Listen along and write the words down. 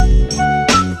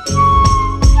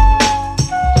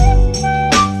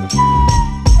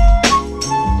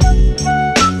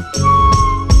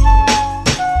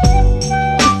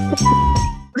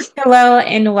Hello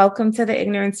and welcome to the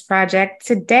Ignorance Project.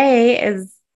 Today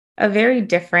is a very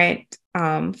different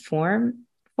form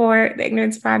for the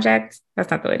Ignorance Project.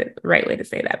 That's not the right way to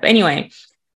say that. But anyway,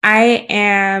 I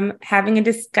am having a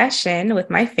discussion with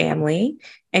my family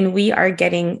and we are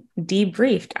getting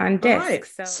debriefed on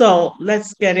DiSC. Right. So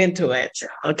let's get into it.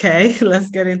 Okay, let's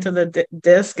get into the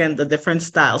DiSC and the different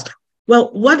styles. Well,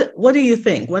 what do you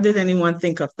think? What did anyone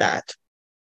think of that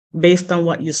based on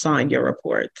what you saw in your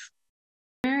report?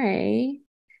 I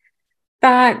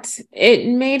thought it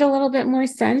made a little bit more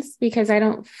sense because I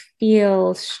don't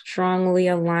feel strongly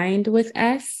aligned with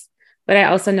S, but I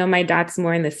also know my dot's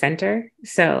more in the center.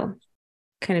 So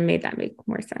kind of made that make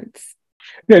more sense.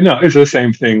 Yeah, no, it's the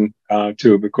same thing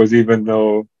too, because even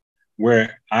though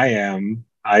where I am,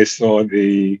 I saw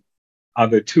the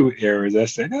other two areas. I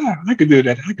said, I could do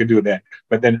that, I could do that.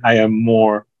 But then I am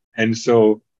more. And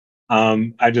so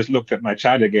I just looked at my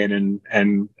chart again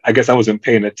and I guess I wasn't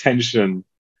paying attention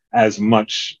as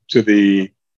much to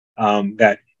the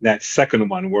that second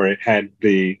one where it had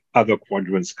the other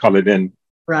quadrants colored in.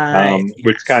 Right.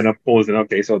 Which kind of pulls in,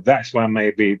 okay, so that's why I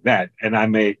may be that. And I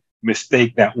may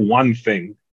mistake that one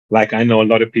thing. Like I know a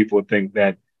lot of people think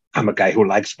that I'm a guy who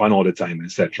likes fun all the time,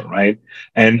 etc. Right?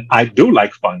 And I do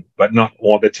like fun, but not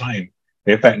all the time.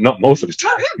 In fact, not most of the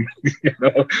time. you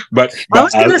know? But I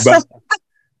was gonna say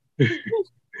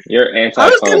you're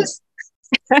anti-fun.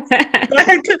 I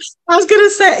was gonna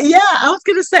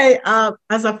say,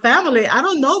 as a family, I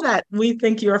don't know that we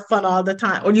think you're fun all the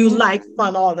time, or you like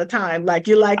fun all the time. Like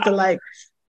you like to like.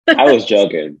 I was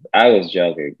joking.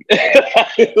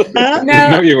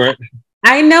 No, you weren't.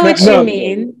 I know what you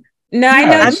mean. No, I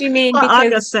know what you mean because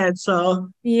Aga said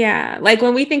so. Yeah, like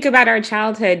when we think about our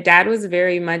childhood, Dad was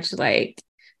very much like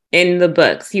in the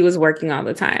books. He was working all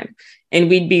the time. And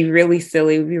we'd be really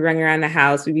silly. We'd be running around the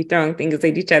house. We'd be throwing things at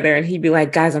each other. And he'd be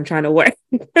like, guys, I'm trying to work.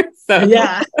 So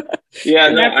yeah. Yeah,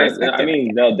 no, I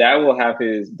mean, no, Dad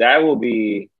will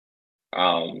be,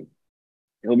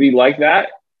 he'll be like that.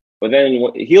 But then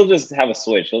he'll just have a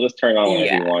switch. He'll just turn on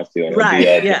whenever he wants to. And it'll be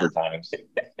at different times.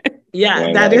 Yeah,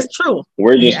 when, that is true.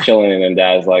 We're just chilling. And then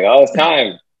Dad's like, oh, it's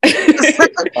time.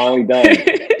 Finally done.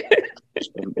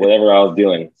 Whatever I was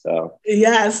doing. So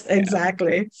yes,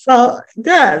 exactly. So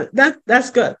good.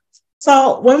 That's good.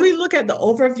 So when we look at the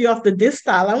overview of the DiSC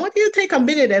style, I want you to take a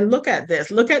minute and look at this.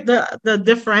 Look at the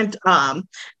different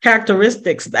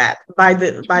characteristics that by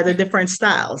the different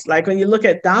styles. Like when you look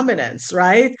at dominance,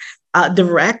 right?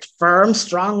 Direct, firm,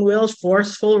 strong-willed,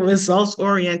 forceful,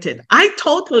 results-oriented. I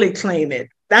totally claim it.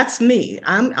 That's me.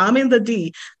 I'm in the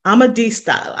D. I'm a D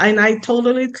style, and I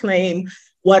totally claim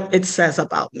what it says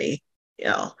about me. You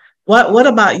know, what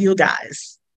about you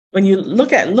guys? When you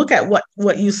look at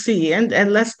what you see, and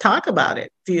let's talk about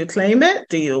it. Do you claim it?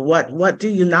 Do you what do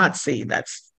you not see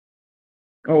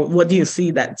or what do you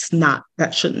see that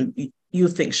shouldn't be, you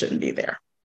think shouldn't be there?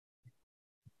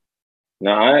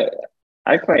 No,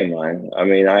 I claim mine. I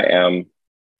mean, I am.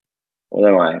 What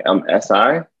am I? I'm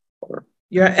SI.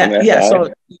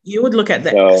 So you would look at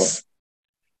that. So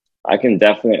I can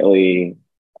definitely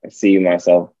see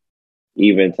myself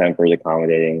even tempered,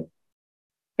 accommodating.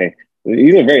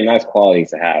 These are very nice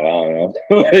qualities to have. I don't know.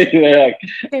 They're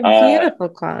beautiful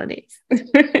qualities.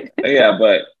 Yeah,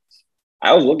 but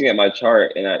I was looking at my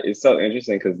chart and it's so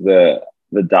interesting because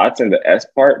the dots in the S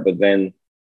part, but then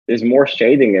there's more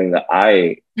shading in the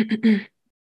I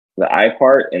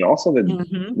part, and also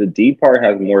the D part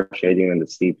has more shading than the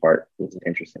C part, which is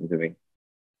interesting to me.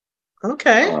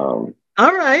 Okay. All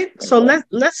right. So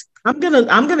let's I'm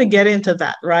gonna get into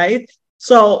that, right?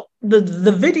 So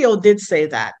the video did say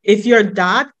that if your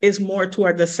dot is more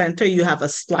toward the center, you have a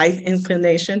slight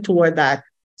inclination toward that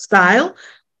style,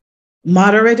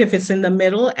 moderate if it's in the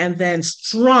middle, and then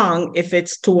strong if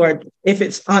it's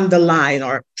on the line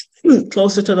or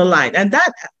closer to the line. And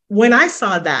that when I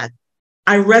saw that,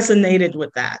 I resonated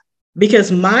with that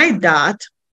because my dot,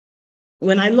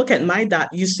 when I look at my dot,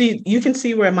 you can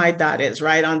see where my dot is,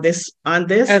 right? On this. Oh,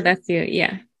 that's you.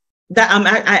 Yeah.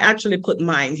 I actually put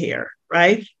mine here,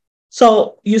 right?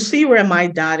 So you see where my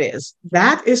dot is.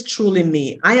 That is truly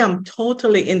me. I am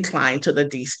totally inclined to the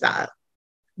D style.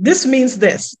 This means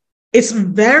this. It's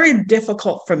very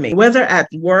difficult for me, whether at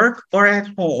work or at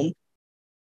home,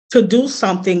 to do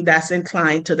something that's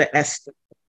inclined to the S.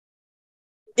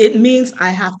 It means I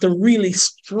have to really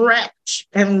stretch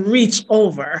and reach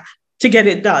over to get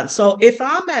it done. So if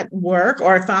I'm at work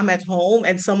or if I'm at home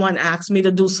and someone asks me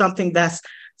to do something that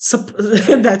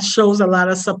shows a lot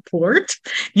of support,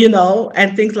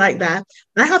 and things like that,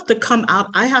 I have to come out.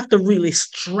 I have to really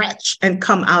stretch and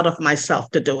come out of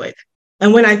myself to do it.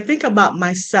 And when I think about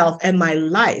myself and my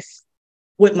life,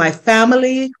 with my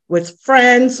family, with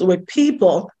friends, with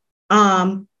people.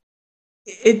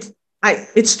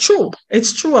 It's true.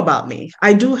 It's true about me.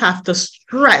 I do have to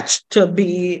stretch to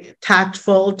be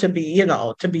tactful, to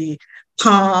be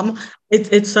calm.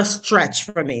 It's a stretch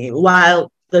for me.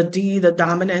 While the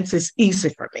dominance is easy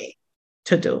for me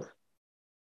to do.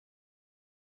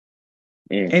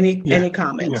 Any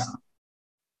comments?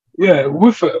 Yeah,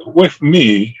 with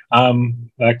me, I'm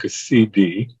like a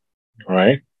CD,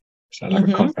 right? So like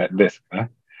a compact disc, huh?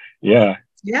 Yeah.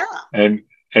 Yeah. And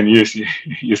you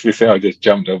say I just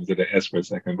jumped over to the S for a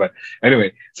second, but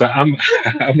anyway, so I'm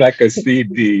I'm like a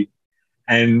CD,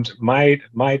 and my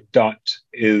dot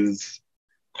is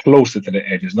closer to the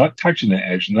edge. It's not touching the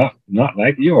edge, not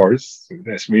like yours.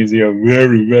 That means you're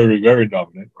very, very, very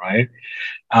dominant, right?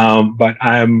 But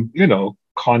I'm, the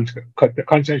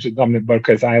conscientious dominant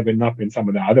because I have enough in some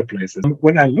of the other places.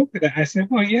 When I look at it, I say,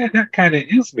 well, yeah, that kind of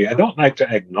is me. I don't like to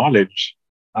acknowledge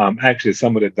actually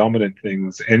some of the dominant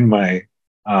things in my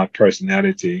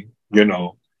personality,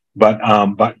 but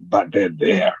they're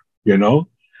there,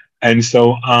 And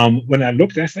so when I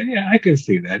looked, I said, yeah, I can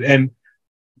see that. And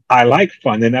I like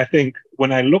fun. And I think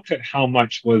when I looked at how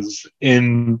much was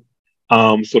in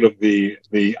sort of the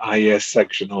IS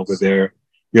section over there,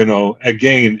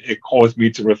 again, it caused me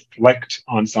to reflect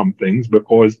on some things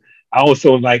because I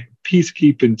also like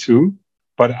peacekeeping too,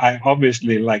 but I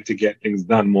obviously like to get things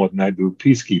done more than I do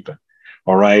peacekeeping.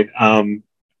 All right.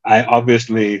 I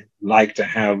obviously like to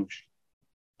have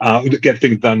to get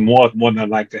things done more than I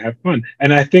like to have fun.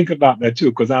 And I think about that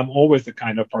too, because I'm always the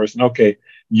kind of person, okay,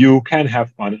 you can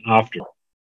have fun after.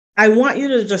 I want you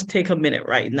to just take a minute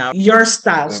right now. Your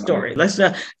style story. Let's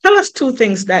tell us two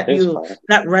things that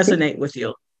resonate with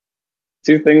you.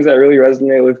 Two things that really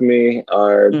resonate with me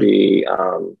are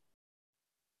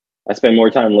I spend more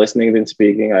time listening than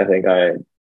speaking. I think I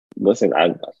listen.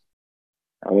 I'm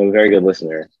a very good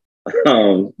listener.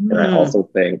 And I also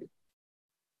think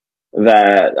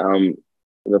that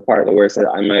the part where it said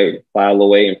I might file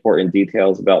away important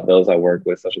details about those I work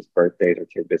with, such as birthdays or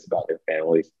tidbits about their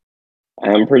families.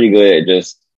 I'm pretty good at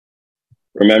just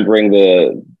remembering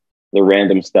the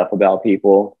random stuff about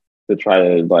people to try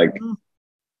to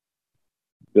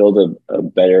build a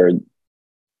better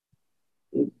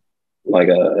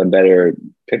a better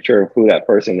picture of who that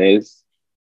person is,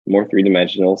 more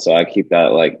three-dimensional. So I keep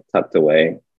that tucked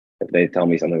away. If they tell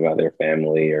me something about their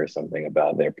family or something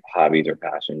about their hobbies or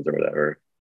passions or whatever,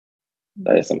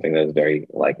 that is something that is very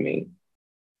like me.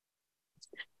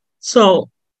 So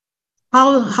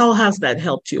how has that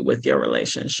helped you with your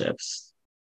relationships?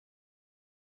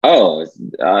 Oh, it's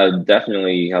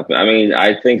definitely helping. I mean,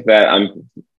 I think that I'm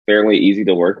fairly easy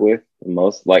to work with.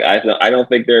 I don't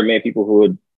think there are many people who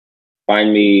would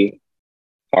find me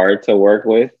hard to work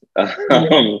with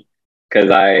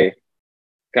because I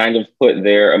kind of put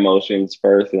their emotions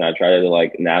first, and I try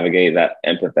to navigate that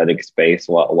empathetic space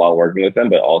while working with them,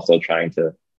 but also trying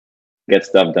to get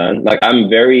stuff done. I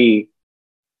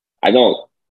don't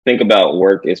think about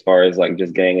work as far as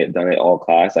just getting it done at all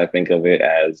costs. I think of it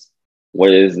as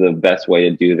what is the best way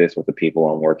to do this with the people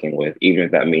I'm working with, even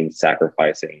if that means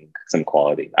sacrificing some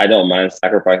quality. I don't mind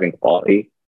sacrificing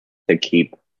quality to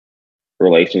keep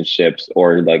relationships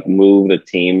or move the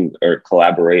team or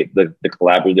collaborate the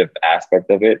collaborative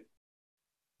aspect of it.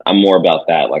 I'm more about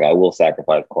that. I will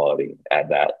sacrifice quality at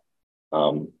that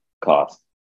cost.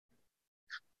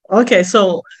 Okay,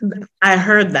 so I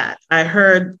heard that. I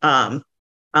heard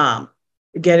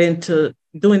get into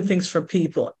doing things for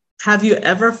people. Have you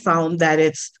ever found that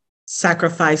it's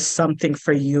sacrificed something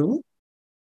for you?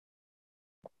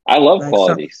 I love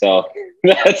quality, so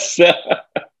that's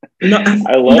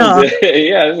I love it.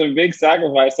 Yeah, it's a big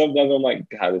sacrifice. Sometimes I'm like,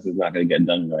 God, this is not going to get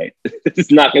done right.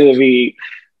 It's not going to be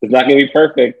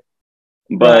perfect.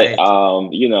 But right.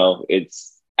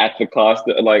 It's at the cost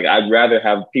of, I'd rather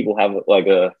have people have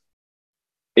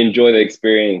enjoy the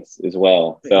experience as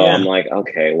well. So yeah. I'm like,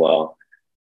 okay, well,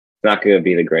 it's not going to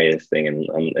be the greatest thing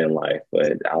in life,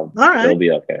 but it'll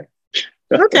be okay.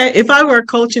 Okay, if I were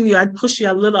coaching you, I'd push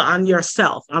you a little on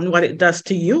yourself, on what it does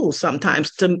to you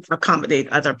sometimes to accommodate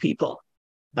other people.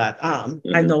 But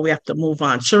I know we have to move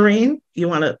on. Shireen, you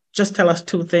want to just tell us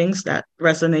two things that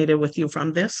resonated with you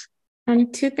from this?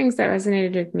 Two things that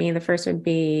resonated with me. The first would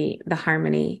be the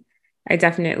harmony. I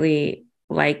definitely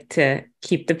like to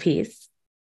keep the peace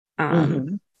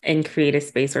and create a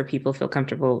space where people feel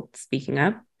comfortable speaking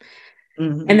up.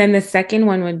 And then the second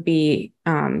one would be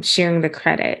sharing the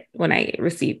credit when I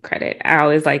receive credit. I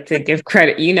always like to give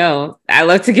credit. I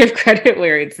love to give credit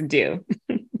where it's due.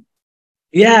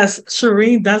 Yes,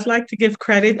 Shireen does like to give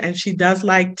credit, and she does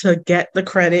like to get the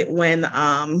credit when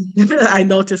I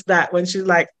noticed that when she's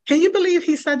like, "Can you believe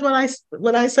he said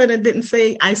what I said and didn't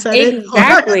say I said it?"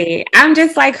 Exactly. I'm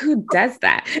just like, who does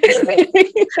that?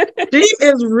 She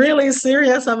is really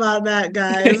serious about that,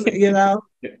 guys. You know,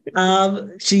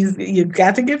 you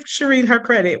got to give Shireen her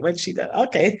credit when she does.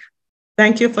 Okay,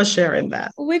 thank you for sharing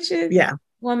that. Which is, Yeah.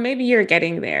 well, maybe you're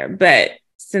getting there, but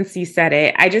since you said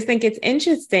it, I just think it's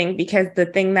interesting because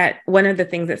one of the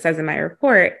things that says in my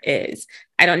report is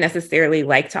I don't necessarily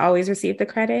like to always receive the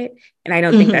credit. And I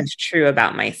don't think that's true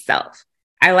about myself.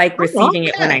 I like Oh, receiving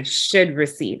it when okay. I should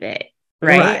receive it.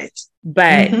 Right. Right.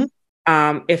 But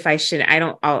if I should, I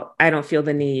don't feel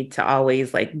the need to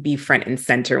always like be front and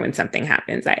center when something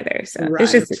happens either. So it's Right.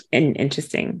 just an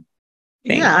interesting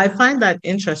thing. Yeah, I find that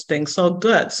interesting. So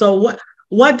good. So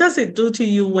what does it do to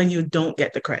you when you don't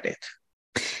get the credit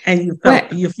and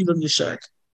you feel you should?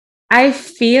 I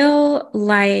feel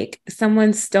like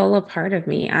someone stole a part of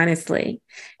me, honestly.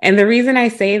 And the reason I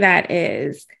say that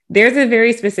is there's a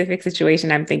very specific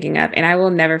situation I'm thinking of, and I will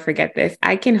never forget this.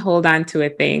 I can hold on to a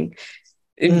thing.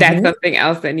 That's something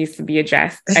else that needs to be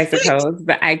addressed, I suppose,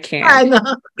 but I can't. I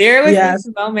know. There was this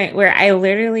moment where I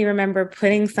literally remember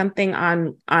putting something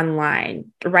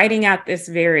online, writing out this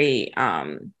very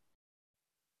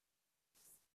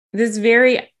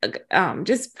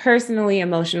just personally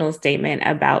emotional statement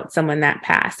about someone that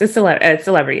passed, a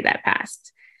celebrity that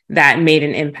passed, that made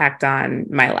an impact on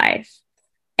my life.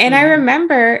 And I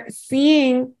remember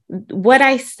seeing what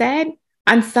I said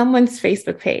on someone's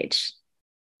Facebook page.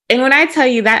 And when I tell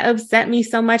you that upset me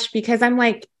so much because I'm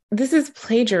like, this is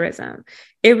plagiarism.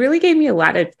 It really gave me a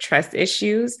lot of trust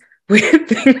issues with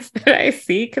things that I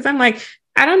see. Cause I'm like,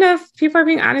 I don't know if people are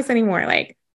being honest anymore.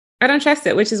 Like, I don't trust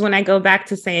it, which is when I go back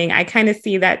to saying, I kind of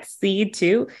see that seed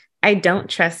too. I don't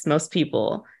trust most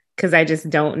people because I just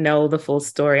don't know the full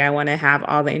story. I want to have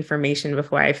all the information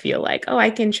before I feel like, oh, I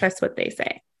can trust what they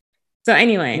say. So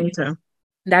anyway,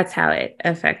 that's how it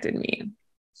affected me.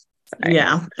 Sorry.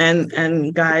 Yeah.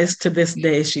 And guys, to this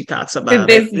day, she talks about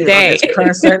this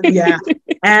person. Yeah.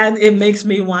 And it makes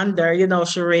me wonder,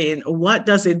 Shireen, what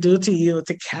does it do to you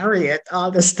to carry it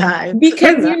all this time?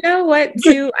 Because you know what,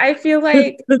 too? I feel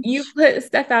like you put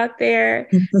stuff out there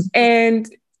and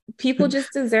people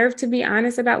just deserve to be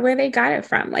honest about where they got it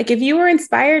from. Like, if you were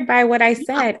inspired by what I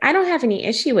said, I don't have any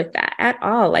issue with that at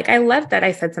all. Like, I love that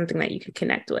I said something that you could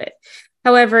connect with.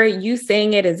 However, you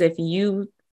saying it as if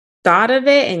you thought of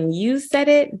it and you said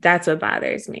it, that's what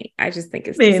bothers me. I just think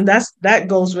that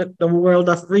goes with the world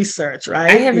of research, right?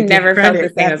 I have never felt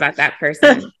the same about that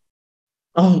person.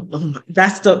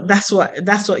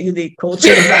 That's what you need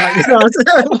coaching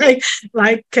about.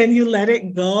 like, can you let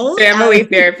it go? Family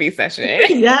therapy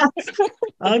session. Yeah.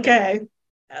 Okay.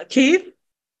 Keith?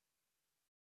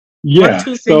 Yeah. What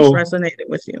two things resonated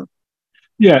with you?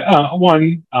 Yeah.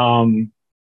 One,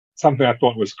 something I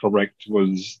thought was correct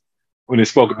was when they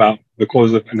spoke about I'm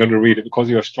going to read it, because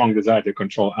of your strong desire to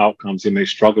control outcomes, you may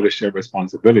struggle to share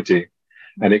responsibility,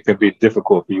 and it can be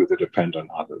difficult for you to depend on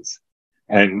others.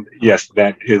 And yes,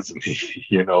 that is me,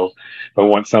 If I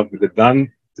want something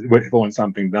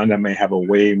done, I may have a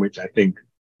way in which I think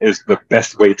is the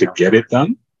best way to get it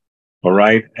done. All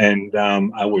right. And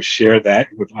I will share that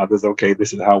with others. Okay,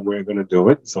 this is how we're going to do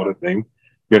it, sort of thing,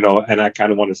 and I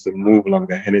kind of want us to move along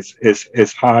that. And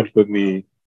it's hard for me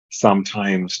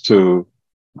sometimes to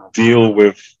deal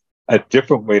with a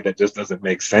different way that just doesn't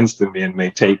make sense to me and may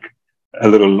take a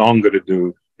little longer to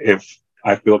do if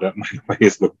I feel that my way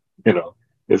is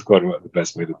is going to be the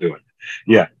best way to do it.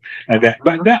 Yeah. And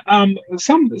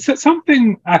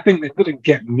something I think that didn't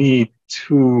get me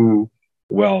too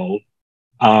well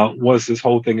was this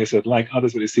whole thing. It said, like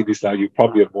others with the CB style, you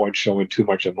probably avoid showing too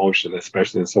much emotion,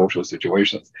 especially in social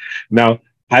situations. Now,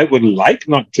 I would like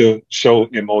not to show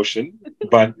emotion,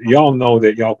 but y'all know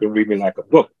that y'all can read me like a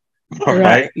book. All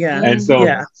right. Yeah. And so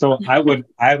I would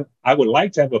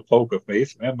like to have a poker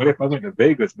face, man. But if I went to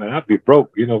Vegas, man, I'd be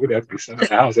broke. We'd have to be selling the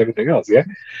house, everything else. Yeah.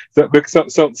 So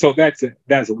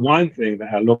that's one thing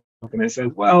that I look and it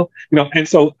says, well, and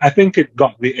so I think it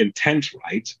got the intent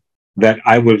right that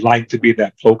I would like to be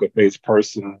that poker face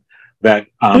person that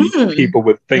people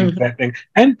would think that thing.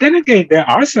 And then again, there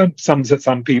are some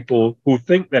people who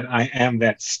think that I am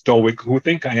that stoic, who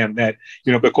think I am that,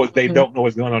 because they don't know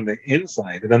what's going on the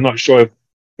inside. And I'm not sure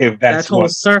if that's that whole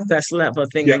surface level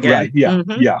thing again. Right, yeah.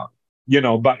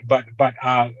 But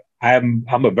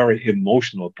I'm a very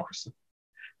emotional person,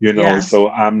 so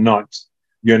I'm not,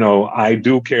 I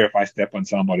do care if I step on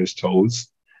somebody's toes,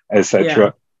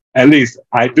 etc. At least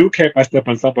I do care if I step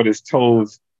on somebody's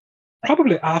toes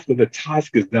probably after the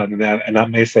task is done, and I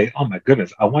may say, oh my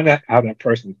goodness, I wonder how that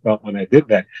person felt when I did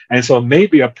that. And so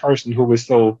maybe a person who is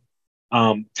so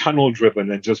tunnel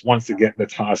driven and just wants to get the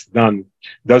task done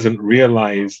doesn't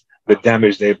realize the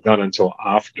damage they've done until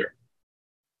after.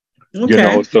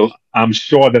 Okay. So I'm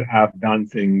sure that I've done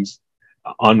things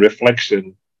on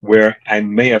reflection where I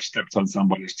may have stepped on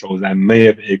somebody's toes, I may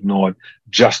have ignored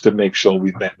just to make sure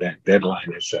we met that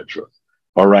deadline, etc.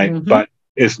 All right. Mm-hmm. But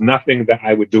it's nothing that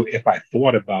I would do if I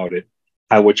thought about it.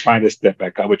 I would try to step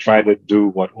back. I would try to do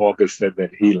what August said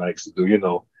that he likes to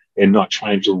do, and not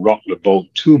trying to rock the boat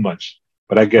too much.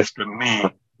 But I guess for me,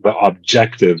 the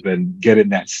objective and getting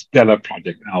that stellar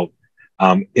project out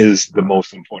is the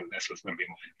most important. That's what's going to be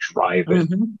my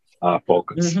driving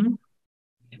focus. Mm-hmm.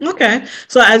 Okay.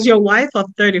 So as your wife of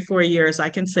 34 years, I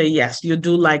can say, yes, you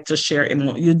do like to share,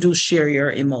 you do share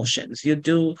your emotions. You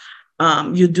do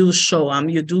show them,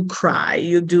 you do cry,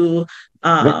 you do,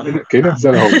 Okay, that's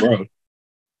the whole world.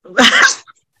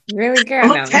 Really good.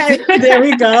 Okay, there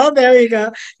we go. There we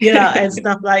go. And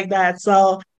stuff like that.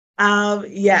 So,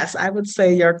 yes, I would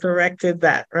say you're correct in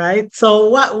that, right? So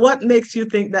what makes you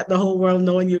think that the whole world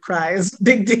knowing you cry is a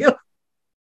big deal?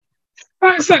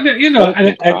 So,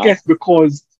 I guess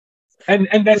because, and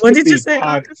that's What did you say,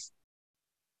 August?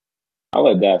 I'll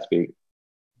let Dad speak.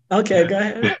 Okay, go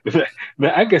ahead.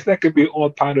 I guess that could be all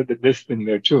part of this thing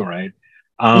there too, right?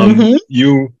 Mm-hmm.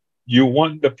 You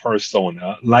want the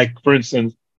persona, like for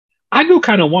instance, I do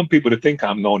kind of want people to think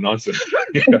I'm no nonsense,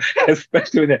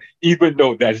 especially that, even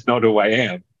though that's not who I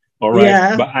am. All right.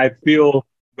 Yeah. But I feel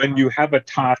when you have a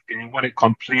task and you want it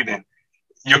completed,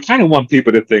 you kind of want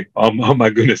people to think, oh my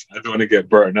goodness, I don't want to get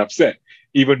Burton upset,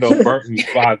 even though Burton's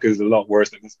bark is a lot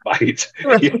worse than his bite,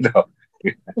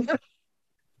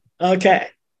 Okay.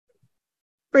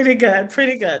 Pretty good,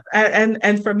 pretty good.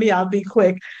 And for me, I'll be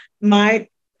quick.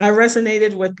 I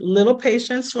resonated with little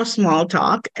patience for small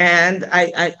talk, and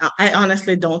I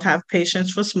honestly don't have patience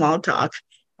for small talk.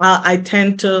 I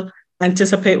tend to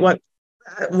anticipate what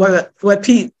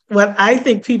I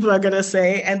think people are gonna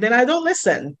say, and then I don't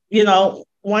listen.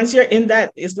 Once you're in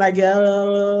that, it's like,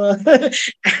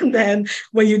 and then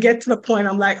when you get to the point,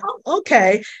 I'm like, oh,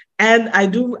 okay. And I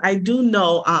do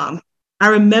know. I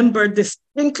remember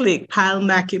distinctly Kyle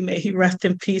Mackey, may he rest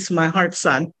in peace, my heart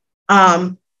son.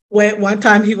 When one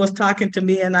time he was talking to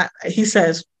me and he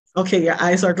says, okay, your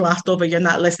eyes are glossed over, you're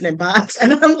not listening back.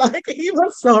 And I'm like, he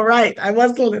was so right. I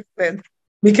wasn't listening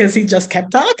because he just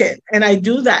kept talking. And I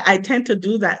do that. I tend to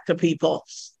do that to people.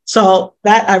 So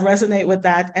that I resonate with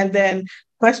that. And then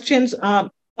questions,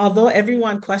 although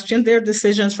everyone questioned their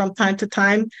decisions from time to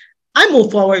time, I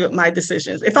move forward with my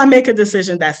decisions. If I make a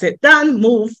decision, that's it, done,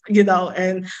 move,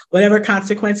 and whatever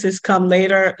consequences come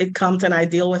later, it comes and I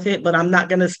deal with it. But I'm not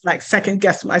going to second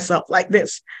guess myself like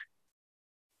this.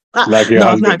 Like your No,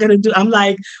 husband. I'm not going to do. I'm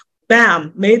like,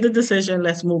 bam, made the decision.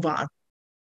 Let's move on.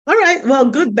 All right. Well,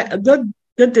 good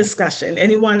discussion.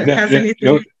 Anyone has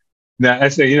anything? Now, I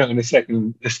say, in a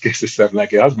second, let's get to stuff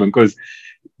like your husband, because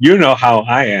you know how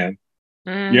I am.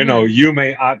 Mm-hmm. You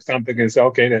may ask something and say,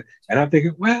 okay, and I'm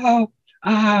thinking, well,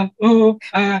 Yeah.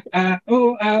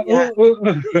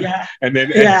 and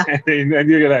then Yeah. and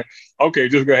you're like, okay,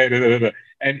 just go ahead,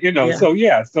 and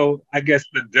Yeah. so I guess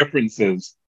the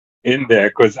differences in there,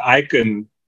 because I can,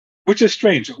 which is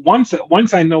strange. Once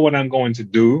I know what I'm going to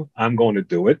do, I'm going to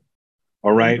do it.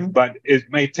 All right, Mhm. but it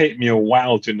may take me a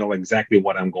while to know exactly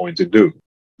what I'm going to do.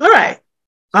 All right.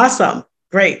 Awesome.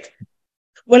 Great.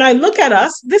 When I look at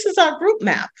us, this is our group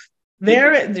map.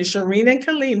 There, the Shireen and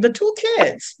Kaleem, the two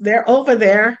kids, they're over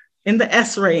there in the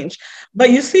S range.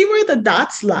 But you see where the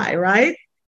dots lie, right?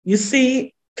 You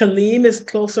see Kaleem is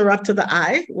closer up to the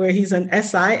I, where he's an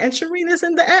SI, and Shireen is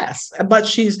in the S. But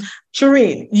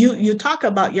Shireen, you talk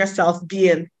about yourself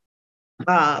being,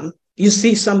 you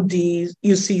see some D's,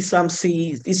 you see some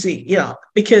C's, you see,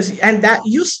 and that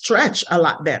you stretch a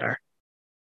lot better,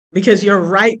 because you're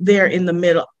right there in the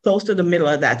middle, close to the middle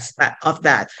of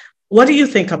that. What do you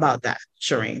think about that,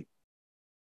 Shireen?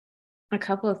 A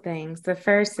couple of things. The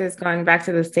first is going back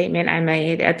to the statement I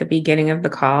made at the beginning of the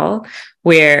call,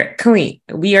 where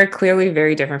we are clearly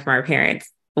very different from our parents.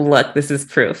 Look, this is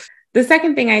proof. The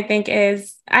second thing I think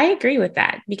is I agree with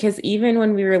that, because even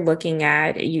when we were looking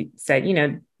at, you said,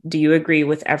 do you agree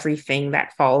with everything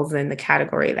that falls in the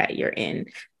category that you're in?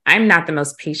 I'm not the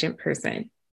most patient person.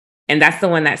 And that's the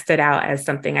one that stood out as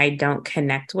something I don't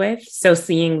connect with. So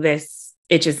seeing this,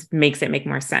 it just makes it make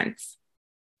more sense.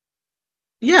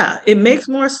 Yeah, it makes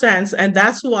more sense. And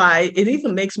that's why it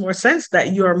even makes more sense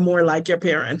that you're more like your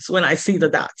parents when I see the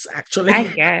dots, actually. I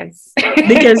guess.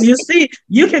 Because you see,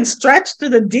 you can stretch to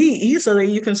the D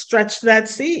easily. You can stretch to that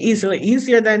C easily,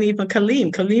 easier than even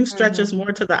Kaleem. Kaleem stretches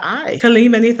more to the I.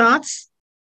 Kaleem, any thoughts?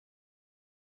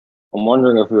 I'm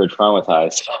wondering if we were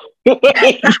traumatized.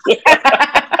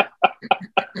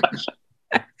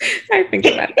 I think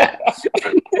about that.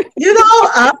 You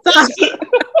know,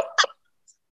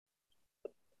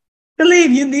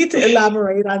 Khalid, you need to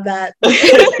elaborate on that.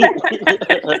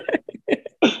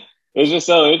 It's just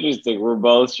so interesting. We're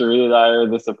both, Sheree and I are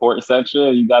in the support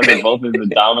section. You guys are both in the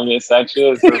dominant section.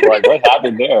 It's just like, what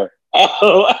happened there?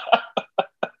 Oh.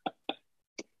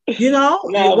 You know,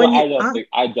 no,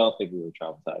 I don't think we were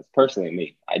traumatized. Personally,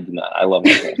 me, I do not. I love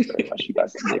my parents very much. You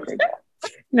guys did a great job.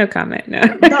 No comment. No,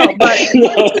 but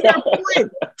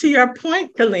to your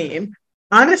point, Kaleem,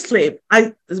 honestly,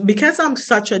 because I'm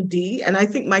such a D, and I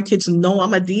think my kids know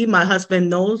I'm a D. My husband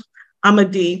knows I'm a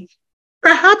D.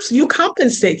 Perhaps you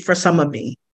compensate for some of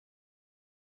me.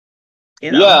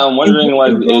 You know? Yeah, I'm wondering,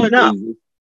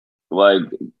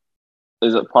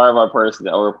 is it part of our person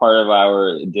or part of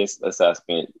our DiSC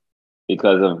assessment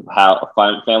because of how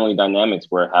family dynamics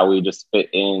were, how we just fit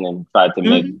in and tried to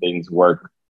make things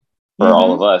work for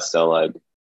all of us. So, like,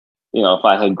 you know, if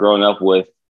I had grown up with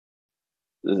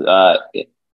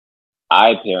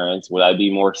I parents, would I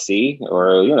be more C,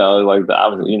 or, you know, like the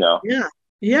opposite, you know?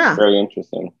 Yeah. Very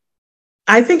interesting.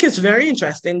 I think it's very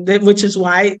interesting, which is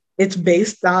why it's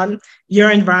based on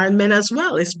your environment as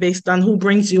well. It's based on who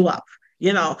brings you up.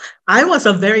 You know, I was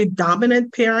a very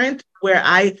dominant parent where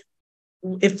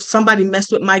if somebody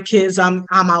messed with my kids, I'm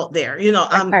out there. You know,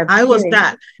 I was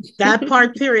that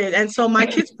part, period. And so my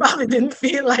kids probably didn't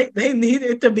feel like they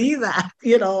needed to be that,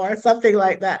 you know, or something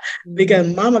like that,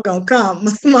 because mama gonna come,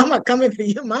 mama coming for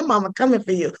you, my mama coming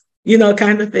for you, you know,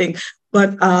 kind of thing.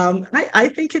 But I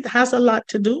think it has a lot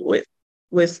to do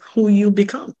with who you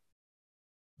become.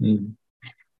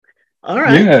 All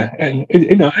right. Yeah, and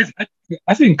you know,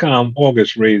 I think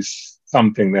August raised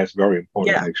something that's very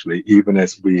important, actually, even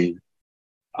as we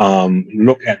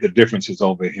look at the differences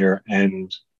over here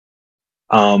and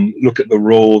look at the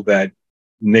role that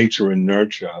nature and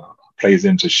nurture plays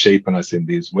into shaping us in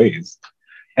these ways.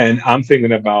 And I'm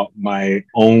thinking about my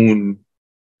own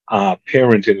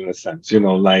parenting in a sense, you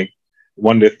know, like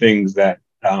one of the things that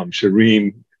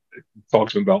Shireen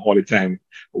talks to me about all the time.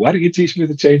 Why did you teach me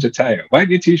to change a tire? Why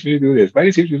did you teach me to do this? Why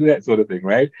did you teach me to do that sort of thing,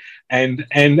 right? And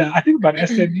I think about it, I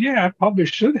said, yeah, I probably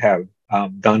should have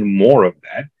done more of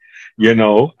that, you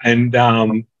know. And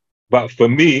but for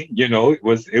me, you know, it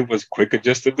was quicker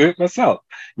just to do it myself,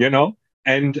 you know.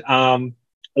 And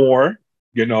or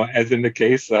you know, as in the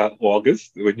case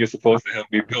August, when you're supposed to help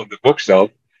me build the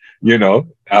bookshelf, you know,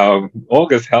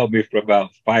 August helped me for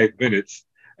about 5 minutes.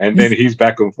 And then he's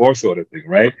back and forth sort of thing,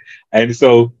 right? And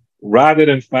so rather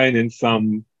than finding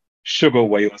some sugar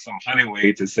way or some honey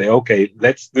way to say, okay,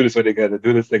 let's do this way together,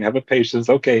 do this thing, have a patience.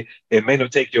 Okay, it may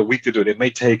not take you a week to do it. It may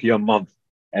take you a month.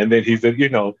 And then he said, you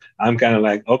know, I'm kind of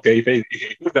like, okay, if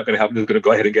it's not going to happen, I'm going to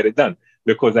go ahead and get it done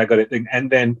because I got it.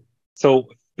 And then, so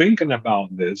thinking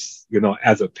about this, you know,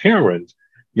 as a parent,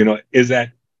 you know, is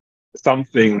that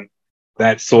something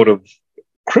that sort of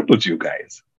crippled you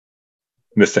guys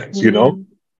in a sense, you know?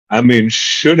 I mean,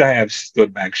 should I have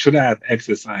stood back? Should I have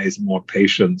exercised more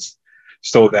patience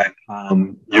so that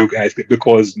you guys could?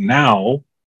 Because now,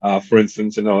 for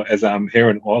instance, you know, as I'm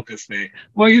hearing August say,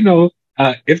 well, you know,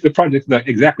 if the project's not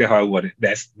exactly how I want it,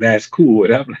 that's cool.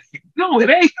 And I'm like, no, it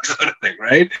ain't, sort of thing,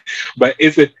 right? But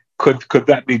could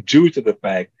that be due to the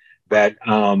fact that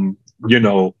you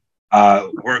know,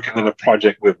 working on a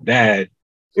project with Dad,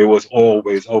 it was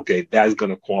always okay. Dad's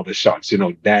gonna call the shots. You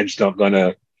know, Dad's not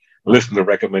gonna listen to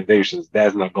recommendations.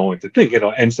 Dad's not going to think, you know,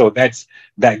 and so that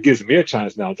gives me a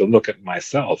chance now to look at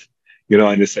myself, you know,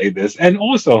 and to say this, and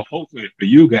also hopefully for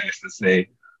you guys to say,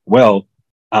 well,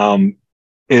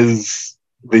 is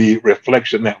the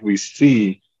reflection that we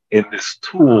see in this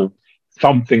tool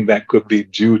something that could be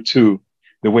due to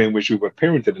the way in which we were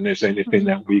parented, and there's anything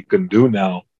that we can do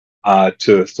now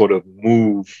to sort of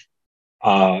move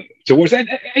towards that?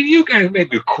 And you guys may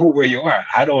be cool where you are.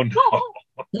 I don't know.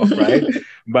 Right.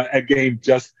 But again,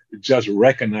 just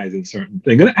recognizing certain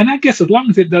things. And I guess as long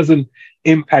as it doesn't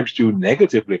impact you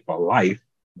negatively for life,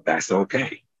 that's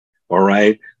okay. All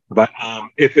right. But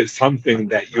if it's something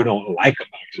that you don't like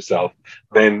about yourself,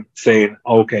 then saying,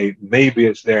 okay, maybe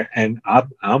it's there. And I'm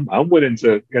willing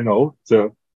to, you know,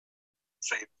 to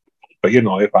say, but you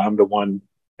know, if I'm the one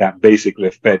that basically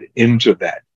fed into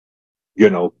that,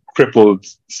 crippled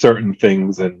certain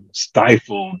things and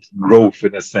stifled growth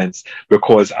in a sense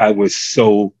because I was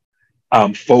so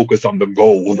focused on the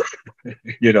goal.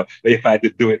 If I had to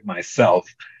do it myself,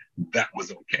 that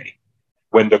was okay.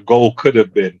 When the goal could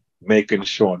have been making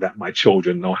sure that my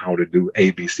children know how to do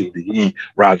A, B, C, D, E,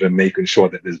 rather than making sure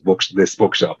that this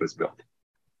bookshelf is built.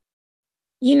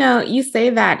 You say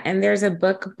that, and there's a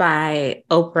book by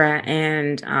Oprah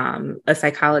and a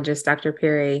psychologist, Dr.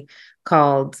 Perry,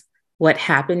 called What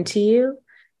Happened to You?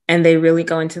 And they really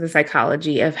go into the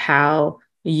psychology of how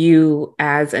you,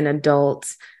 as an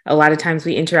adult, a lot of times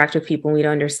we interact with people and we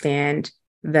don't understand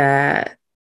the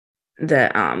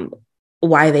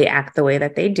why they act the way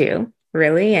that they do,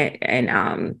 really,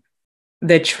 and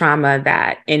the trauma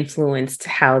that influenced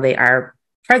how they are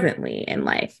presently in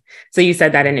life. So you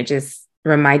said that, and it just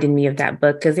reminded me of that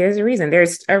book, because there's a reason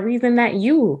that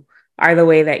you are the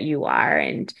way that you are.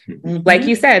 And like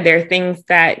you said, there are things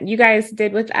that you guys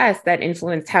did with us that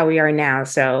influenced how we are now.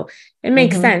 So it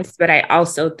makes sense. But I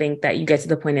also think that you get to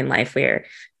the point in life where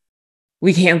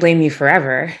we can't blame you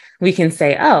forever. We can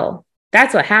say, oh,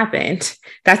 that's what happened.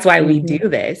 That's why we do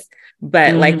this.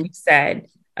 But like you said,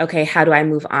 okay, how do I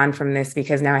move on from this?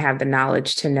 Because now I have the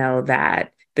knowledge to know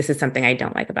that this is something I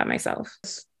don't like about myself.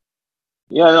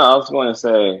 Yeah, no, I was going to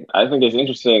say, I think it's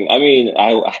interesting. I mean,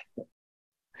 I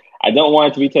don't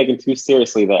want it to be taken too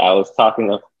seriously that I was talking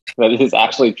of that it is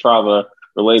actually trauma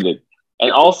related.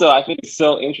 And also, I think it's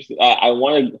so interesting. I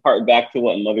want to hark back to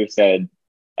what Mother said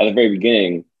at the very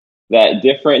beginning, that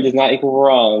different does not equal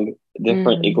wrong.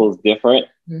 Different equals different.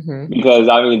 Because,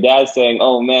 I mean, Dad's saying,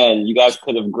 oh, man, you guys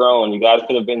could have grown. You guys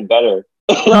could have been better.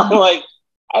 And I'm like,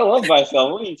 I love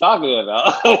myself. What are you talking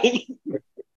about?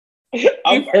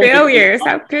 I'm failures.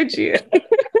 How could you?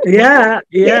 Yeah.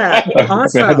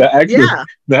 Awesome.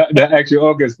 The actual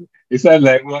August, it sounded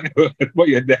like what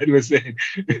your dad was saying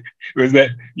was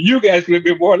that you guys could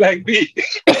be more like me.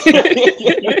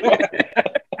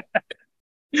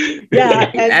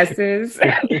 Yeah. S's.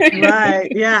 Right.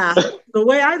 Yeah. The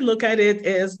way I look at it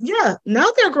is, now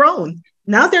they're grown.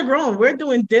 We're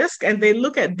doing DiSC, and they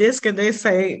look at DiSC and they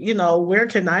say, where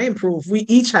can I improve? We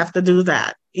each have to do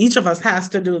that. Each of us has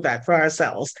to do that for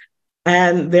ourselves.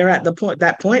 And they're at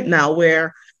that point now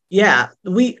where,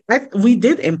 we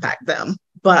did impact them,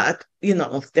 but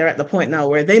they're at the point now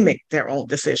where they make their own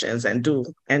decisions and do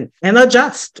and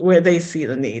adjust where they see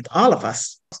the need. All of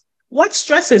us. What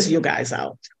stresses you guys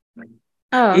out?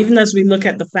 Oh. Even as we look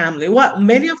at the family, what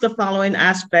many of the following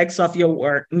aspects of your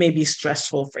work may be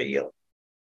stressful for you?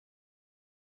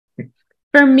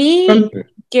 For me,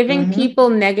 giving people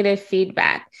negative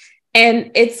feedback.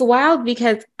 And it's wild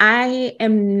because I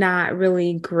am not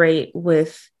really great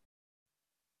with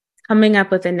coming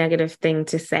up with a negative thing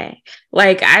to say.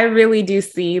 Like, I really do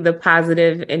see the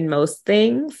positive in most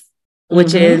things,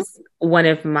 which is one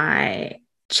of my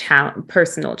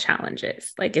personal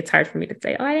challenges. Like, it's hard for me to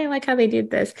say, oh, I didn't like how they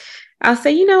did this. I'll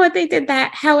say, you know what, they did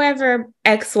that. However,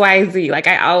 XYZ, like,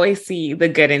 I always see the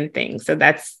good in things. So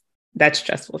that's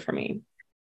stressful for me.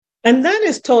 And that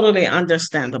is totally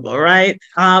understandable, right?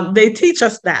 They teach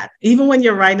us that even when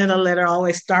you're writing a letter,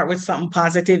 always start with something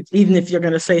positive, even if you're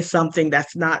going to say something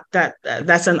that's not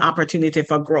that's an opportunity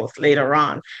for growth later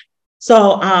on.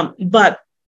 So, but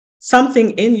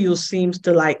something in you seems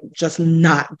to like just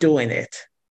not doing it.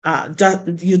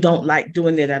 You don't like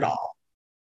doing it at all.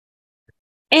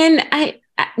 And I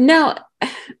know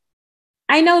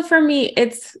for me,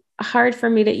 it's hard for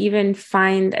me to even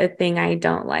find a thing I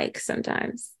don't like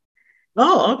sometimes.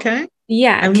 Oh, okay.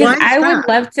 Yeah, because I would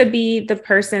love to be the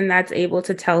person that's able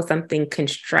to tell something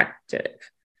constructive.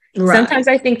 Right. Sometimes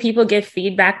I think people give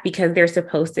feedback because they're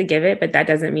supposed to give it, but that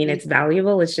doesn't mean it's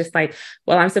valuable. It's just like,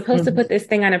 well, I'm supposed to put this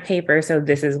thing on a paper, so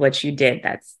this is what you did.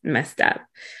 That's messed up.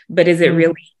 But is it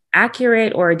really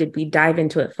accurate, or did we dive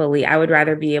into it fully? I would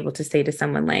rather be able to say to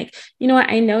someone like, you know what,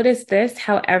 I noticed this.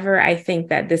 However, I think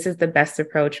that this is the best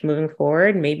approach moving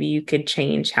forward. Maybe you could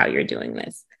change how you're doing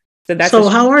this. So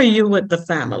how are you with the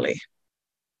family?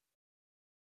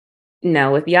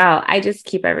 No, with y'all, I just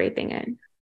keep everything in.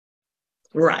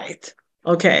 Right.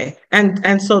 Okay.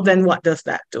 And so then what does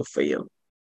that do for you?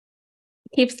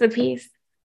 Keeps the peace.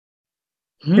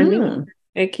 For me.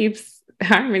 It keeps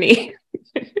harmony.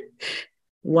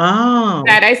 Wow.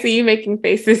 Dad, I see you making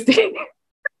faces.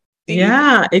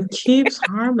 Yeah, it keeps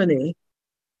harmony.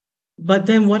 But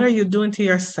then what are you doing to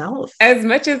yourself? As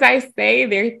much as I say,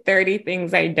 there are 30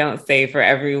 things I don't say for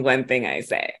every one thing I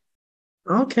say.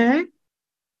 Okay.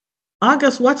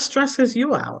 August, what stresses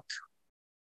you out?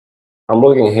 I'm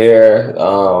looking here.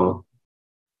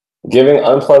 Giving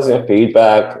unpleasant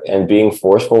feedback and being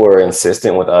forceful or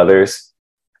insistent with others.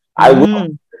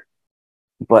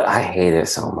 but I hate it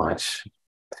so much.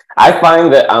 I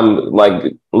find that I'm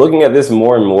like looking at this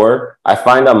more and more. I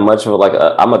find I'm much of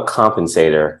I'm a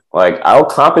compensator. Like I'll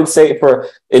compensate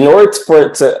in order for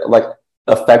it to like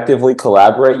effectively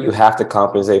collaborate, you have to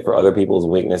compensate for other people's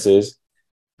weaknesses.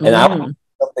 And I Mm.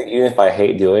 something even if I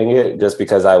hate doing it, just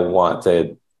because I want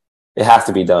to, it has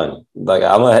to be done. Like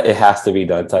it has to be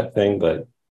done type thing. But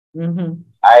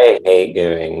I hate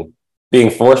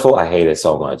being forceful. I hate it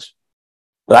so much.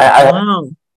 But Wow.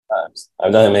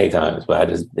 I've done it many times, but I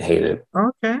just hate it.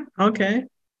 Okay.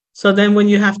 So then when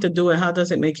you have to do it, how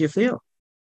does it make you feel?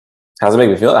 How does it make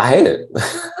me feel? I hate it.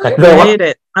 I hate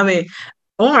it. I mean,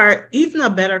 or even a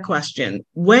better question,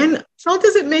 how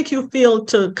does it make you feel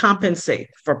to compensate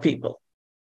for people?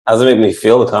 How does it make me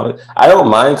feel to compensate? I don't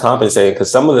mind compensating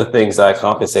because some of the things that I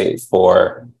compensate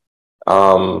for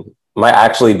might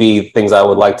actually be things I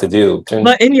would like to do.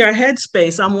 But in your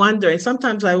headspace, I'm wondering,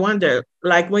 sometimes I wonder,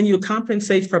 like when you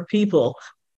compensate for people,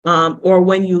 or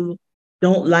when you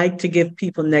don't like to give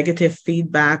people negative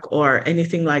feedback or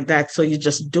anything like that, so you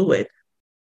just do it.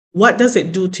 What does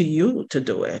it do to you to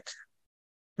do it?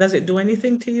 Does it do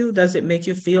anything to you? Does it make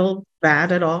you feel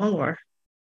bad at all? Or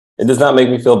it does not make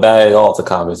me feel bad at all to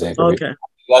compensate for people. okay.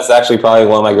 That's actually probably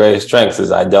one of my greatest strengths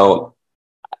is I don't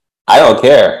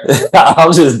care.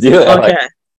 I'll just do it. Okay.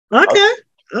 Okay.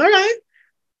 All right.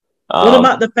 What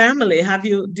about the family?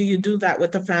 Do you do that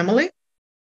with the family?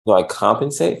 Do I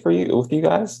compensate with you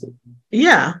guys?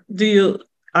 Yeah.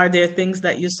 Are there things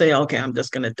that you say, okay, I'm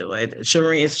just going to do it?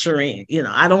 Shireen is Shireen.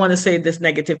 I don't want to say this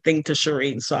negative thing to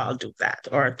Shireen, so I'll do that,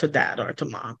 or to dad, or to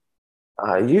mom.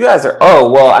 You guys are, oh,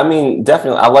 well, I mean,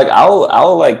 definitely.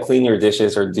 I'll like clean your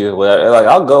dishes or do whatever. Like,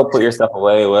 I'll go put your stuff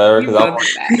away, whatever. Because I'll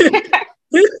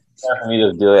for me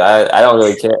to do it. I don't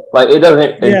really care. Like, it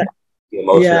doesn't Yeah.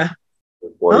 emotional. Yeah.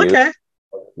 Okay.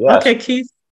 Yeah. Okay, Keith.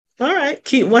 All right,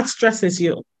 Keith. What stresses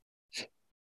you?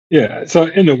 Yeah. So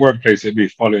in the workplace, it'd be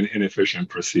following inefficient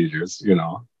procedures,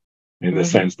 in the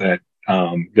sense that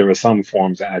there are some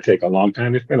forms that I take a long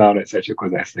time to fill out, etc.,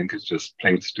 because I think it's just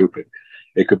plain stupid.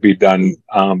 It could be done.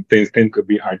 Things could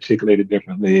be articulated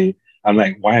differently. I'm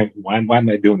like, why am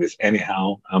I doing this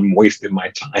anyhow? I'm wasting my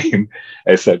time,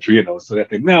 etc. So that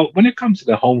thing. Now, when it comes to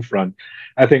the home front,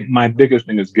 I think my biggest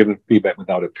thing is giving feedback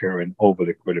without appearing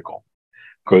overly critical,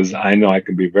 because I know I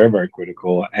can be very, very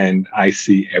critical, and I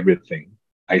see everything.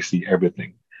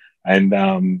 And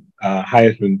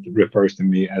Hyacinth refers to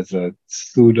me as a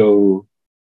pseudo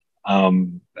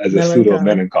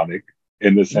melancholic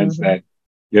in the sense that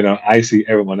I see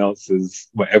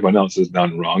what everyone else has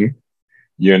done wrong,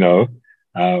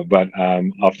 but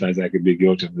oftentimes I could be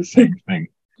guilty of the same thing.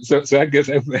 So I guess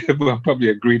everyone probably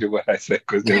agree to what I said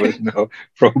because there was no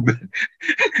problem.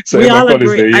 So we all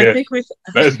agree. Say, I think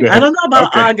I don't know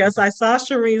about August. I saw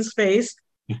Shireen's face.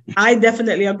 I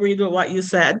definitely agreed with what you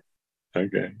said.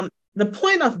 Okay. The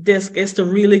point of DiSC is to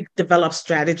really develop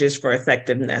strategies for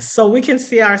effectiveness so we can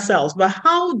see ourselves, but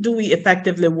how do we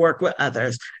effectively work with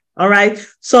others? All right.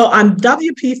 So on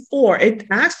WP4, it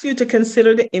asks you to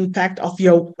consider the impact of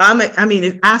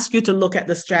it asks you to look at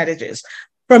the strategies.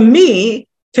 For me,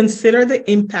 consider the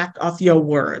impact of your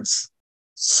words.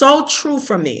 So true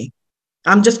for me.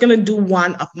 I'm just going to do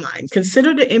one of mine.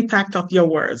 Consider the impact of your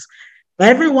words.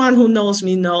 Everyone who knows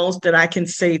me knows that I can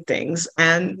say things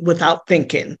and without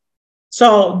thinking.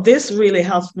 So this really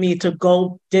helps me to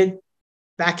go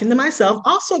back into myself,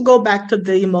 also go back to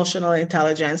the emotional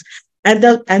intelligence and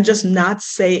just not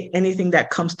say anything that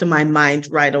comes to my mind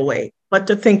right away, but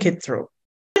to think it through.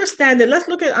 Understand it. Let's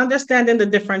look at understanding the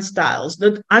different styles,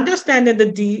 understanding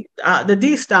the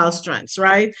D style strengths,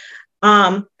 right?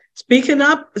 Speaking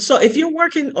up. So if you're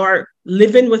working or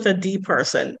living with a D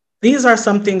person, these are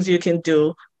some things you can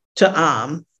do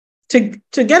to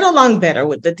get along better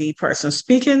with the D person.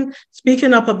 Speaking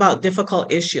up about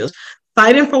difficult issues,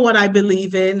 fighting for what I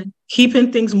believe in,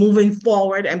 keeping things moving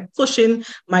forward, and pushing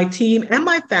my team and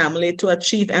my family to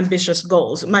achieve ambitious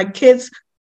goals. My kids,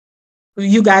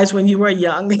 you guys, when you were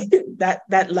young,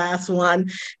 that last one,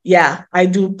 yeah, I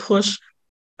do push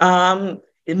my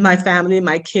family,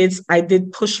 my kids. I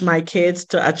did push my kids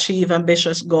to achieve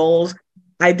ambitious goals.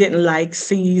 I didn't like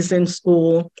C's in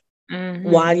school.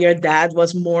 While your dad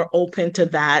was more open to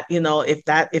that,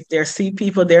 if they're C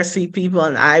people, they're C people.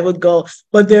 And I would go,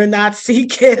 but they're not C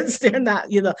kids. They're not,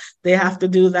 they have to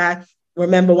do that.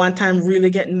 Remember one time really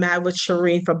getting mad with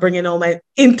Shireen for bringing home an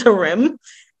interim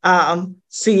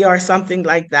C or something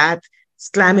like that,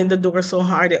 slamming the door so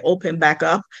hard it opened back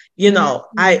up,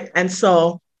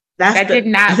 so that did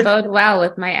not bode well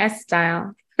with my S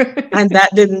style. And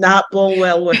that did not bode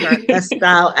well with her S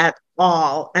style at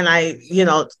all. And I,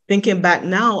 thinking back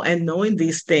now and knowing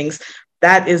these things,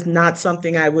 that is not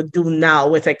something I would do now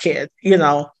with a kid,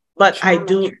 but I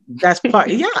do. That's part.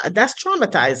 Yeah, that's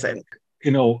traumatizing.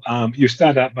 You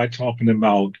start out by talking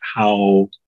about how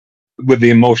with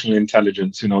the emotional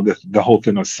intelligence, the whole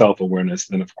thing of self-awareness,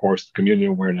 then of course community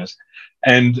awareness.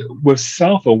 And with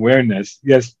self-awareness,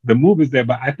 yes, the move is there,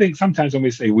 but I think sometimes when we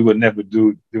say we would never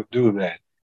do that,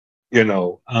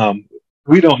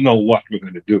 we don't know what we're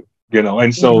going to do,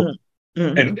 and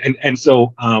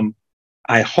so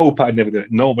I hope I never do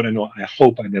it. No, but I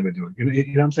hope I never do it. You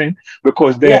know what I'm saying?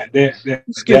 Because there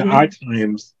are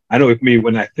times, I know with me,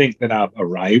 when I think that I've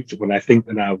arrived, when I think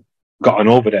that I've gotten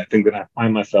over that thing, that I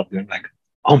find myself there like,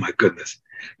 oh my goodness,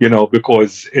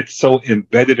 because it's so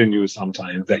embedded in you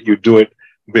sometimes that you do it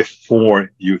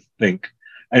before you think.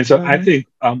 And so I think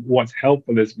what's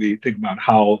helpful as we think about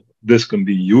how this can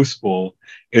be useful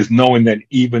is knowing that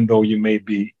even though you may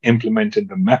be implementing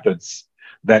the methods,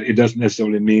 that it doesn't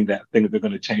necessarily mean that things are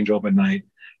going to change overnight.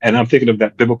 And I'm thinking of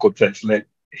that biblical text, let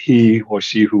he or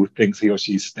she who thinks he or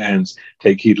she stands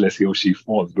take heed lest he or she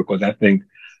falls, because I think,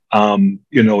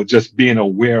 just being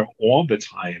aware all the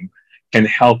time can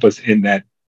help us in that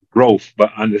growth,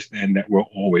 but understand that we're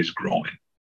always growing.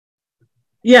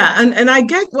 Yeah, and I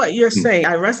get what you're saying.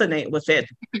 I resonate with it.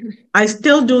 I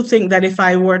still do think that if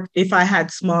I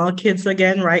had small kids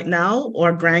again right now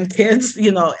or grandkids,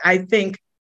 I think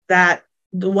that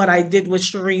what I did with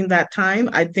Shireen that time,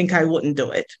 I think I wouldn't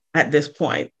do it at this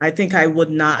point. I think I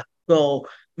would not go,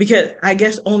 because I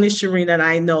guess only Shireen and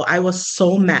I know I was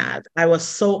so mad. I was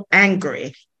so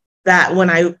angry that when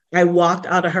I walked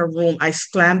out of her room, I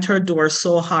slammed her door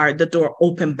so hard, the door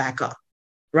opened back up.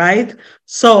 Right.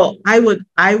 So I would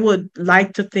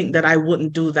like to think that I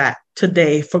wouldn't do that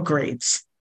today for grades.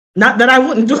 Not that I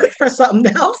wouldn't do it for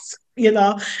something else,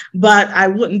 but I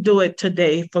wouldn't do it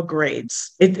today for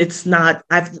grades. It's not,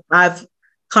 I've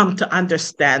come to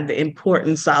understand the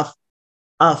importance of,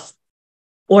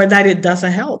 or that it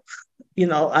doesn't help.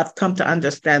 I've come to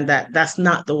understand that that's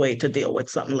not the way to deal with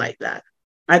something like that.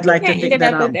 I'd like to think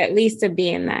that with at least a B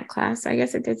in that class. I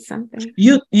guess it did something.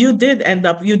 You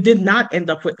did not end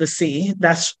up with the C.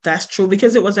 That's true,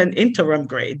 because it was an interim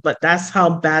grade, but that's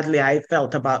how badly I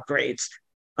felt about grades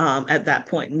at that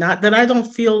point. Not that I don't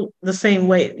feel the same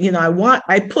way.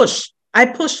 I push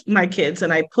my kids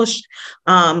and I push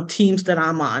teams that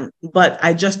I'm on, but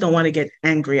I just don't want to get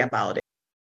angry about it.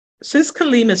 Since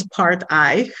Kaleem is part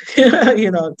I,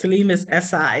 Kaleem is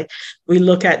SI, we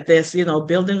look at this,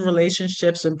 building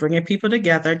relationships and bringing people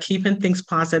together, keeping things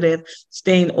positive,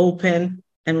 staying open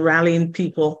and rallying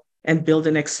people and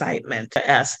building excitement.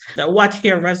 S. What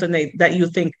here resonate that you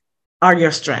think are your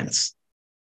strengths?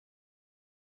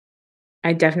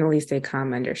 I definitely stay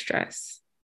calm under stress.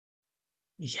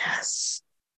 Yes.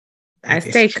 I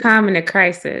stay calm in a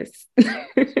crisis.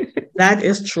 That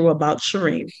is true about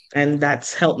Shireen, and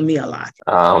that's helped me a lot.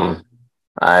 I'm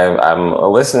a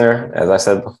listener, as I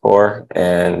said before,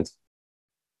 and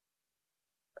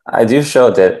I do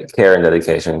show care and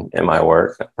dedication in my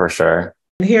work for sure.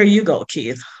 And here you go,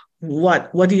 Keith.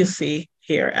 What do you see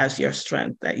here as your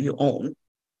strength that you own?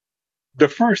 The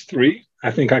first three,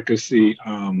 I think I could see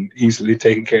easily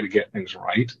taking care to get things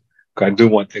right. I do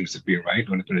want things to be right.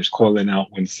 When I finish calling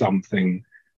out when something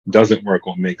doesn't work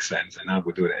or make sense, and I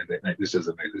would do that. Like, this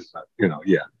doesn't make this,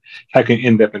 yeah. Tackling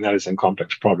in-depth analysis and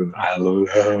complex problems, I love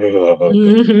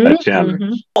that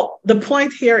challenge. Mm-hmm. The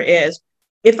point here is,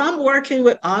 if I'm working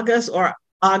with August or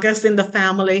August in the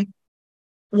family,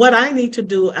 what I need to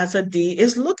do as a D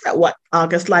is look at what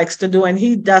August likes to do, and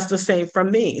he does the same for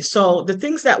me. So the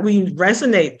things that we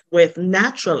resonate with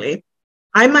naturally,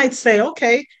 I might say,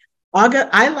 okay, August,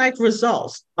 I like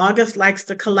results. August likes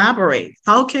to collaborate.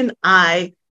 How can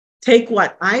I take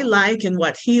what I like and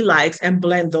what he likes and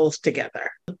blend those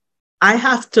together? I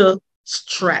have to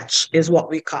stretch, is what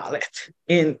we call it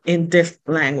in this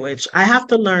language. I have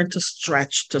to learn to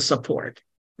stretch to support,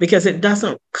 because it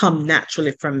doesn't come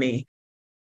naturally from me.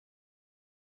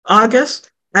 August,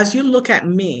 as you look at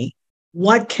me,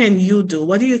 what can you do?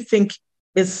 What do you think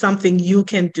is something you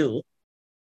can do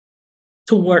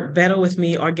to work better with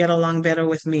me or get along better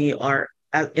with me or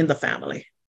in the family?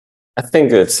 I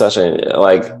think it's such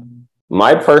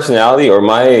my personality or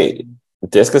my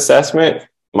DiSC assessment,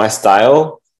 my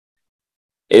style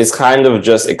is kind of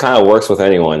it kind of works with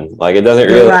anyone. Like, it doesn't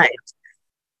really, right.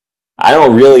 I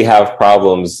don't really have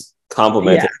problems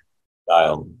complimenting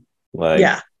style.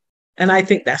 Yeah. And I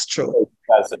think that's true.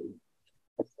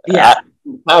 Yeah.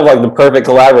 I'm kind of like the perfect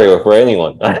collaborator for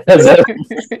anyone.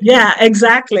 Yeah,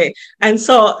 exactly. And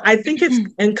so I think it's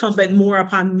incumbent more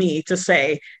upon me to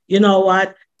say, you know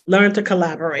what, learn to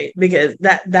collaborate, because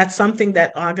that's something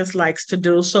that August likes to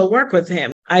do. So work with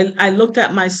him. I looked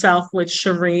at myself with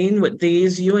Shireen, with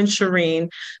these, you and Shireen.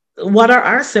 What are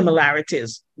our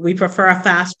similarities? We prefer a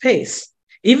fast pace.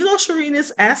 Even though Shireen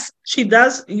is S, she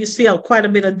does, you see quite a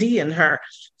bit of D in her.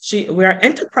 We're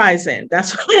enterprising.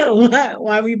 That's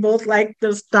why we both like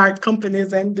to start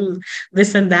companies and do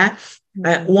this and that.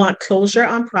 Want closure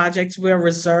on projects. We're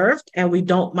reserved and we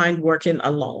don't mind working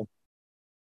alone.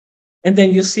 And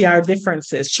then you see our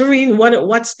differences. Shireen,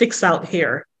 what sticks out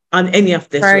here on any of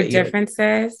this? For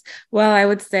differences, well, I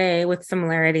would say with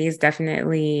similarities,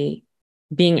 definitely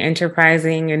being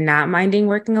enterprising and not minding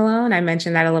working alone. I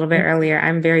mentioned that a little bit earlier.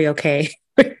 I'm very okay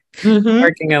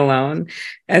working alone.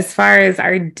 As far as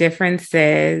our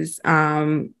differences,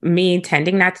 me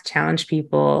tending not to challenge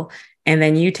people, and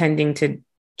then you tending to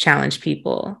challenge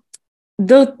people.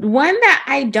 The one that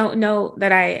I don't know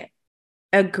that I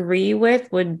agree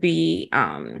with would be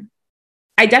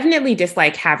I definitely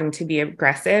dislike having to be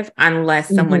aggressive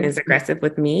unless someone is aggressive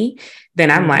with me. Then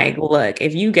I'm like, look,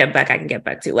 if you get back, I can get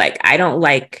back too. Like, I don't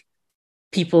like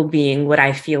people being what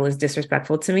I feel is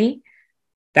disrespectful to me.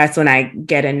 That's when I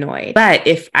get annoyed. But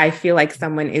if I feel like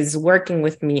someone is working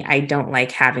with me, I don't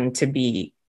like having to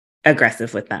be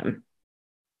aggressive with them.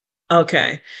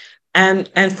 Okay.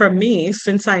 And for me,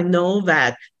 since I know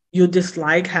that you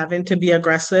dislike having to be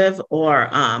aggressive or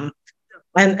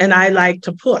and I like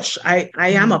to push. I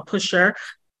am a pusher.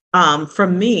 For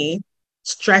me,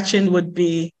 stretching would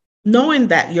be knowing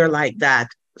that you're like that.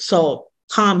 So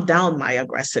calm down my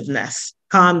aggressiveness,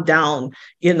 calm down,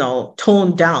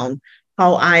 tone down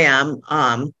how I am,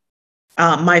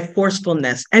 my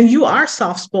forcefulness. And you are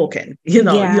soft-spoken, you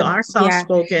are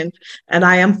soft-spoken and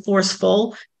I am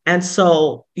forceful. And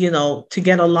so, to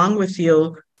get along with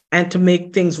you and to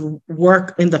make things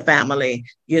work in the family,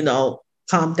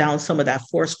 calm down some of that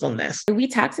forcefulness. We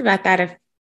talked about that a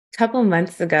couple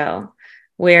months ago,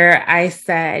 where I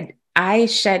said I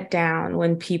shut down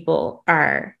when people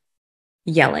are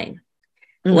yelling.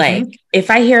 Like if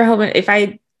I hear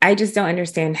I just don't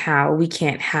understand how we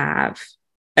can't have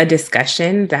a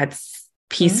discussion that's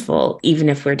peaceful, even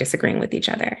if we're disagreeing with each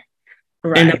other.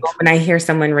 Right. And the moment I hear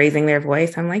someone raising their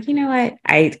voice, I'm like, you know what?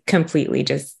 I completely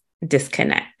just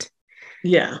disconnect.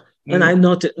 Yeah. And I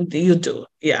know that you do.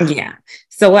 Yeah. Yeah.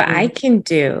 So what I can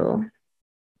do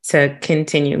to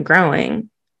continue growing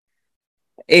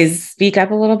is speak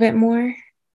up a little bit more.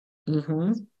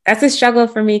 That's a struggle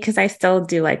for me because I still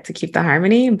do like to keep the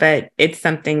harmony, but it's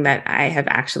something that I have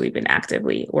actually been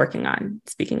actively working on,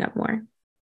 speaking up more.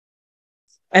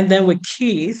 And then with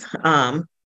Keith,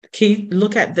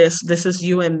 look at this. This is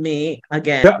you and me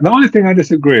again. The only thing I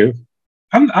disagree with,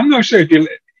 I'm not sure if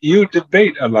you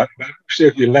debate a lot, but I'm not sure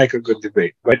if you like a good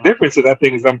debate. But the difference is, I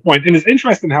think, is on point. And it's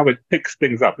interesting how it picks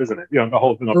things up, isn't it? The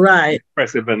whole thing of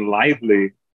expressive and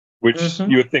lively, which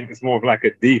you think is more of like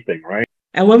a D thing, right?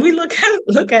 And when we look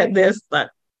at this, but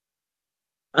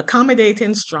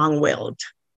accommodating, strong-willed.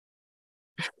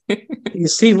 You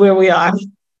see where we are,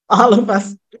 all of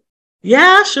us.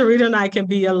 Yeah, Sharita and I can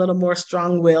be a little more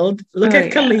strong-willed. Look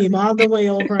at Kaleem all the way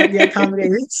over on the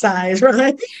accommodating side,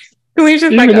 right? Kaleem's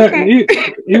just like, okay.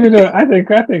 Even though I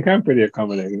think I'm pretty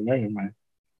accommodating. Never mind.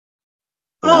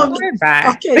 Oh,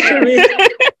 okay, Sharita.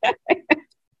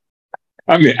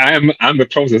 I mean, I'm the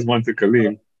closest one to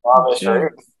Kaleem.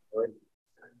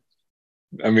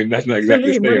 I mean, that's not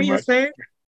exactly saying much.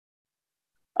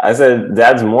 I said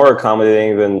Dad's more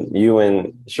accommodating than you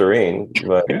and Shireen,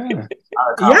 but yeah,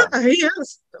 he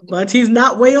is, but he's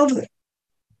not wailed.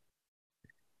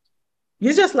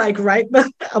 You're just like right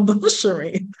above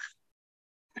Shireen.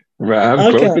 Right,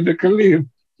 I'm closer to Kaleem.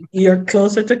 You're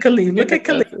closer to Kaleem. Look at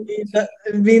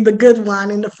Kaleem being the good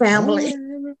one in the family.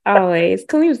 Always,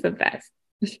 Kaleem's the best.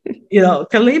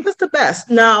 Kaleem is the best.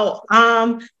 Now,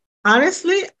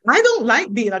 honestly, I don't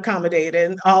like being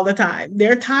accommodating all the time.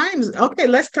 There are times, okay,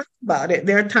 let's talk about it.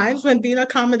 There are times when being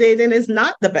accommodating is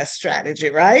not the best strategy,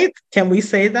 right? Can we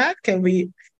say that? Do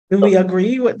we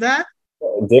agree with that?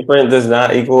 Different does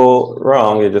not equal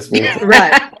wrong. It just means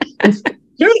right.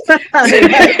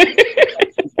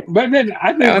 But then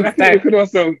I think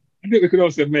we could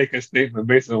also make a statement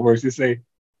based on words. You say,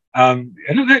 I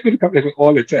don't like being accommodated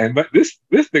all the time, but this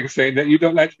thing's saying that you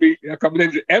don't like to be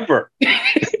accommodated ever.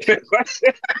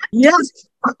 Yes,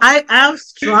 I am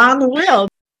strong-willed.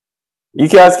 You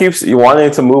guys keep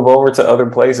wanting to move over to other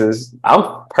places.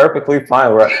 I'm perfectly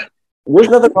fine. Right? There's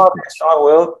nothing wrong with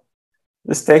strong-willed.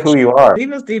 Just stay who you are. He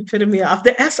was the epitome of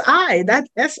the SI. That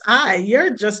SI,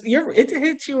 it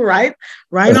hits you right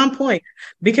on point.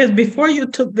 Because before you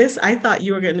took this, I thought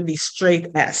you were going to be straight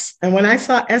S. And when I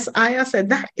saw SI, I said,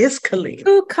 that is Khalid.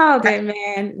 Who called it,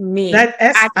 man? Me. That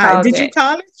SI. Did you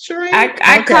call it, Shereen?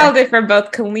 I called it for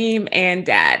both Kaleem and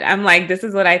Dad. I'm like, this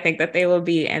is what I think that they will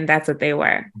be, and that's what they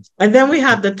were. And then we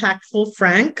have the tactful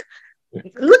Frank.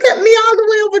 Look at me all the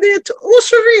way over there. Oh,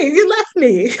 Shereen, you left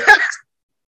me.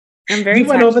 I'm very. You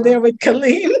went over there with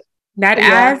Kaleem. Not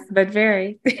as, but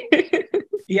very.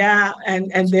 Yeah,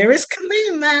 and there is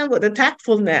Kaleem, man, with the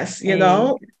tactfulness, you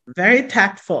know, very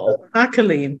tactful. Huh,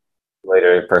 Kaleem?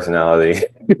 Later personality.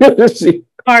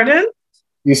 Pardon?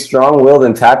 He's strong-willed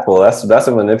and tactful. That's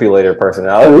a manipulator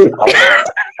personality.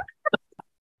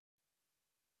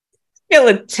 Feel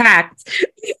attacked.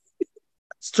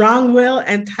 Strong-willed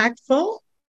and tactful?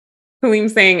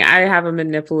 Kaleem saying I have a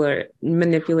manipulator.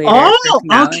 Oh,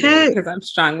 okay. Because I'm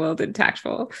strong-willed and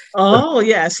tactful. Oh,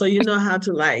 yeah. So you know how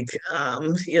to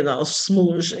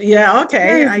smoosh. Yeah,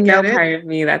 okay. I get it. Part of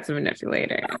me that's a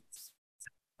manipulator.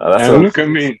 Look at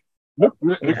me.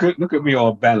 Look at me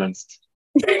all balanced.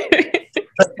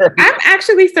 I'm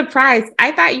actually surprised.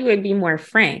 I thought you would be more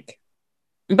frank.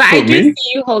 But I do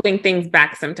see you holding things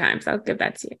back sometimes. I'll give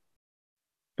that to you.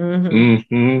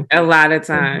 Mm-hmm. A lot of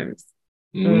times.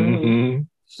 Mm-hmm.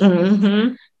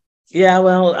 Mm-hmm. Yeah,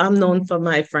 well, I'm known for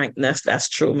my frankness. That's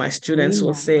true. My students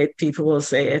will say it. People will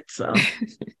say it. So,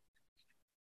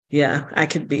 yeah, I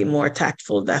could be more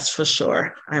tactful. That's for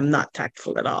sure. I'm not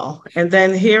tactful at all. And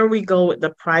then here we go with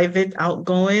the private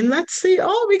outgoing. Let's see.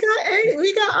 Oh, we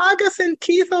got August and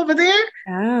Keith over there.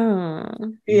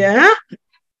 Oh, yeah.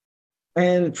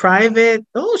 And private.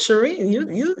 Oh, Shereen,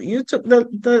 you took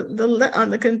the on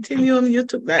the continuum. You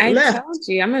took that left. I told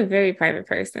you, I'm a very private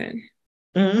person.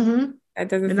 Mm-hmm. That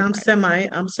doesn't. And I'm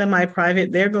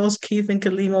semi-private. There goes Keith and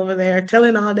Kaleem over there,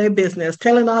 telling all their business,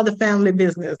 telling all the family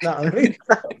business. No,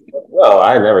 well,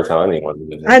 I never tell anyone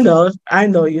business. I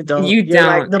know you don't. You're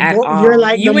don't like at all. You're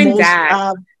like you the and most.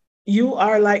 Dad. You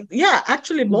are like,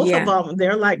 actually, both of them.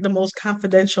 They're like the most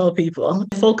confidential people.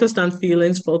 Focused on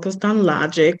feelings, focused on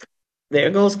logic. There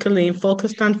goes Kaleem,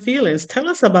 focused on feelings. Tell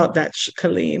us about that,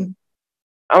 Kaleem.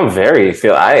 I'm very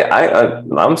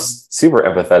I'm super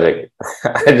empathetic.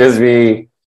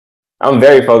 I'm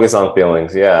very focused on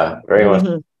feelings. Yeah, very much.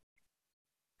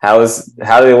 How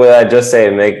would I just say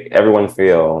make everyone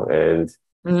feel, and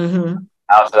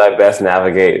how should I best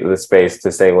navigate the space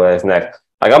to say what is next?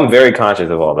 Like, I'm very conscious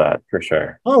of all that for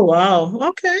sure. Oh wow,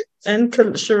 okay. And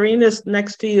Shireen is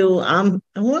next to you. Why am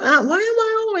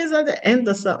I always at the end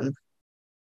of something?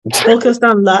 Focused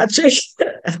on logic.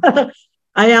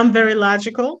 I am very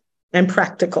logical and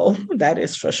practical. That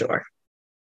is for sure.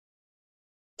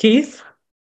 Keith,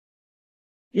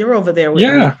 you're over there with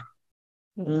me.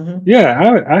 Mm-hmm.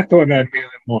 Yeah, I thought that'd be a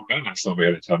little more balanced over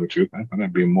here, to tell the truth. I thought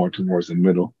that'd be more towards the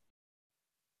middle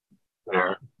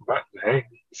there. But hey,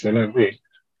 so that be.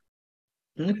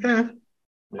 Okay.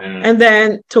 Yeah. And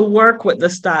then to work with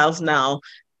the styles now.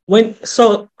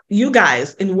 You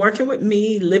guys, in working with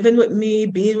me, living with me,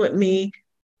 being with me,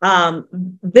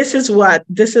 this is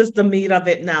the meat of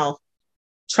it now.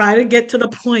 Try to get to the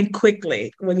point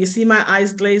quickly. When you see my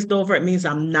eyes glazed over, it means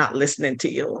I'm not listening to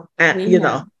you. And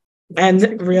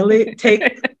and really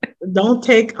don't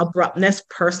take abruptness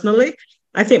personally.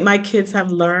 I think my kids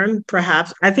have learned,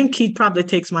 perhaps. I think Keith probably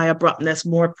takes my abruptness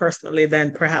more personally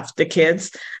than perhaps the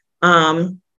kids.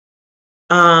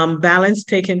 Balance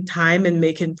taking time and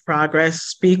making progress,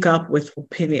 speak up with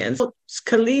opinions.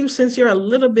 Kaleem, since you're a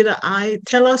little bit of I,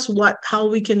 tell us how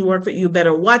we can work with you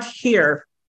better. What here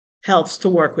helps to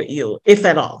work with you, if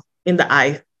at all, in the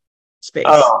I space?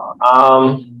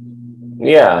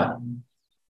 Yeah.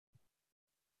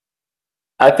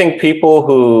 I think people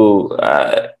who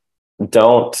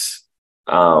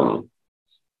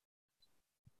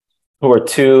who are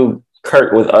too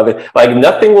curt with other, like,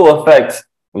 nothing will affect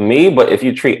me, but if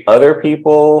you treat other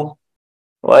people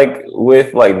like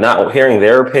with like not hearing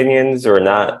their opinions or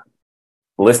not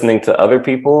listening to other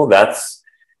people, that's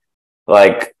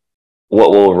like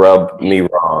what will rub me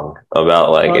wrong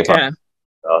about like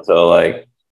so like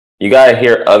you gotta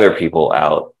hear other people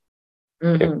out.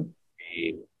 And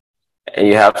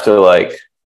you have to like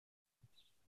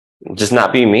just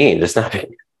not be mean, just not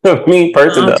be a mean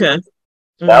person. That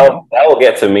will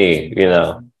get to me, you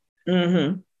know.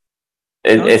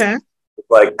 It's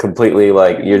like completely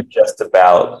like you're just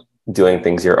about doing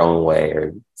things your own way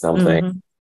or something,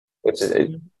 which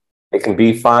is it can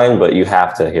be fine, but you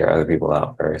have to hear other people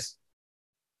out first.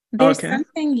 There's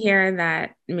something here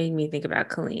that made me think about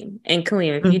Kaleem. And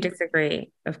Kaleem, if you disagree,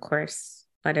 of course,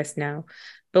 let us know.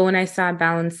 But when I saw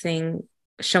balancing,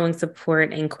 showing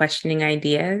support and questioning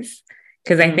ideas,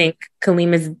 because I think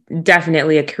Kaleem is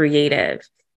definitely a creative.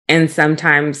 And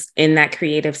sometimes in that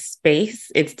creative space,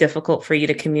 it's difficult for you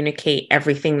to communicate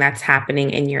everything that's happening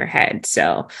in your head.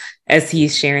 So as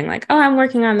he's sharing, like, oh, I'm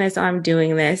working on this, oh, I'm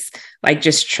doing this, like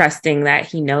just trusting that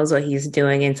he knows what he's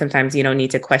doing. And sometimes you don't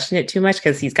need to question it too much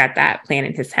because he's got that plan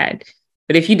in his head.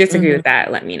 But if you disagree with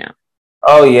that, let me know.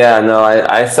 Oh yeah, no,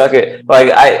 I suck at,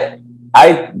 like,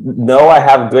 I know I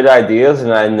have good ideas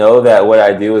and I know that what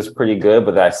I do is pretty good,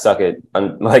 but I suck at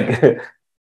like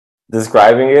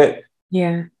describing it.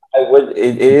 Yeah.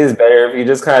 It is better if you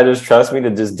just kind of just trust me to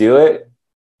just do it.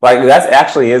 Like that's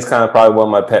actually is kind of probably one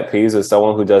of my pet peeves is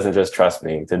someone who doesn't just trust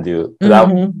me to do. Like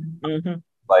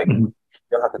you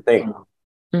don't have to think.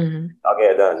 I'll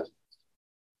get it done.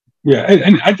 Yeah,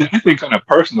 and I think on a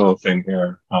personal thing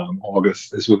here,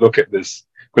 August, as we look at this,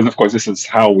 because of course this is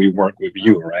how we work with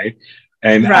you, right?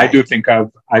 And I do think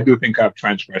I've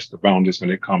transgressed the boundaries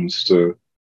when it comes to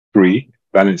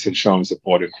balancing, showing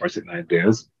support, and questioning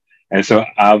ideas. And so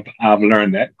I've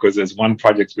learned that because there's one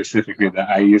project specifically that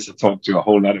I used to talk to you a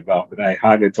whole lot about, but I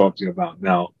hardly talk to you about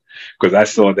now because I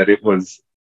saw that it was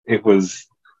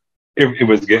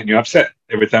getting you upset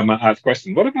every time I asked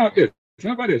questions. What about this?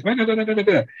 What about this?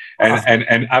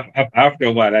 And after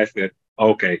a while, I said,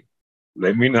 okay,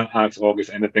 let me not ask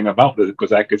August anything about this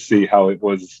because I could see how it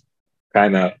was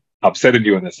kind of upsetting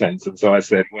you in a sense. And so I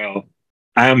said, well,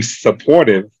 I'm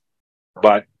supportive,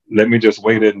 but let me just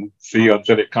wait and see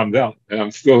until it comes out. And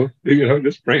I'm still,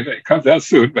 just praying that it comes out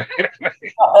soon. But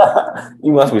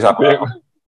you must be talking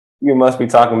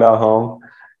about home.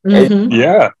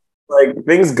 Yeah. Like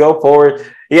things go forward.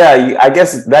 Yeah, I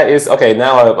guess that is okay.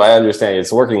 Now I understand.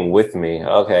 It's working with me.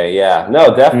 Okay, yeah.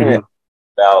 No, definitely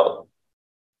about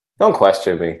don't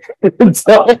question me.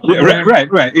 Yeah, right.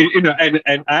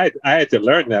 And I had to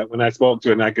learn that when I spoke to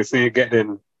her and I could see it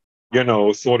getting,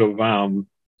 sort of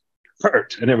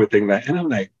hurt and everything like, and I'm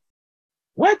like,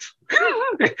 what?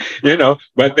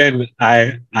 But then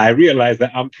I realized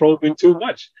that I'm probing too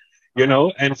much,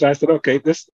 and so I said, okay,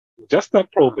 just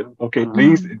stop probing. Okay,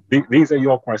 these are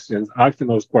your questions. Asking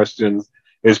those questions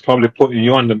is probably putting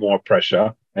you under more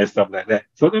pressure and stuff like that.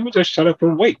 So let me just shut up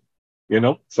and wait.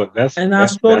 So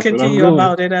I've spoken to you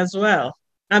about it as well.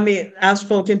 I mean, I've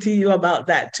spoken to you about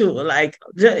that too. Like,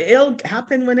 it'll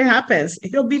happen when it happens.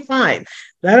 He'll be fine.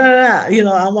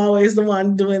 I'm always the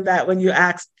one doing that when you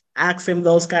ask him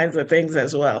those kinds of things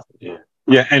as well.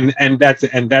 Yeah, and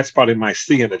that's probably my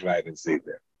C in the driving seat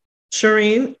there.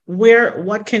 Shireen,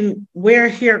 where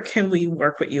here can we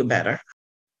work with you better?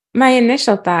 My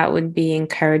initial thought would be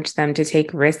encourage them to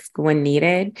take risk when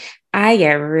needed.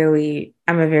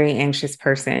 I'm a very anxious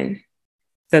person.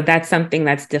 So that's something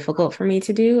that's difficult for me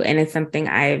to do. And it's something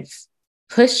I've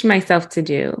pushed myself to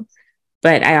do,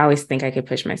 but I always think I could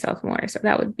push myself more. So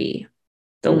that would be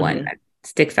the one that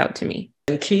sticks out to me.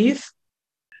 And Keith?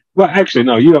 Well, actually,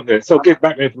 no, you don't. So give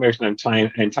back information and time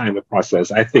the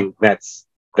process. I think that's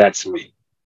me.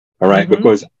 All right.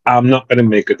 Because I'm not going to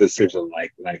make a decision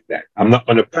like that. I'm not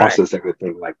going to process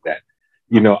everything like that.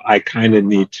 I kind of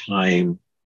need time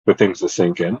for things to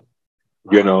sink in,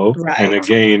 and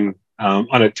again,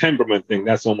 on a temperament thing,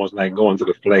 that's almost like going to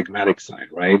the phlegmatic side,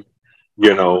 right?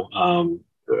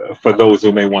 For those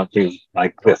who may want things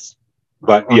like this.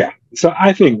 But yeah, so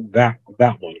I think that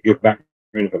one, give back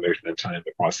information and time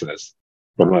to process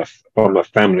from a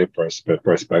family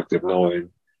perspective, knowing,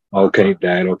 okay,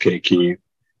 Dad, okay, Keith,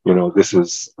 this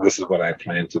is what I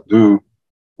plan to do.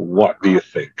 What do you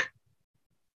think?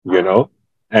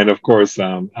 And of course,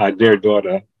 our dear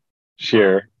daughter,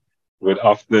 Cher, would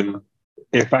often,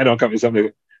 if I don't come to something,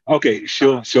 okay,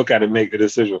 she'll kind of make the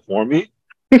decision for me,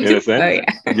 in a sense,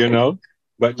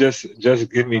 but just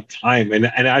give me time. And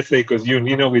I say, because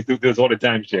we do this all the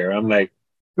time, Cher. I'm like,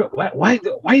 why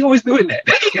are you always doing that?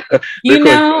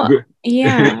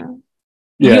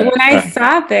 Yeah. When I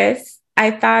saw this,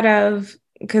 I thought of,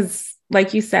 because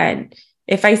like you said,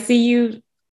 if I see you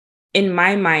in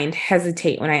my mind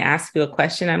hesitate when I ask you a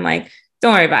question, I'm like,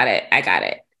 don't worry about it. I got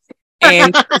it.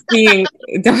 And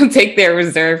don't take their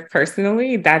reserve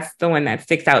personally. That's the one that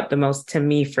sticks out the most to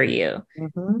me for you.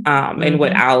 And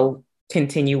what I'll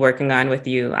continue working on with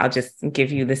you, I'll just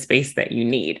give you the space that you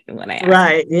need when I ask.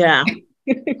 Right. Yeah.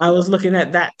 I was looking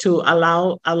at that too.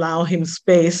 Allow him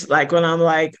space. Like when I'm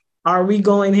like, are we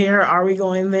going here? Are we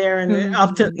going there? And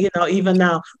up to, even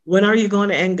now, when are you going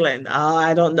to England?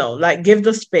 I don't know. Like give him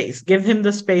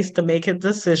the space to make a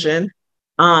decision.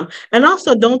 And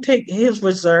also don't take his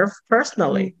reserve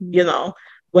personally,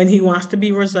 when he wants to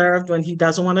be reserved, when he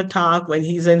doesn't want to talk, when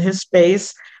he's in his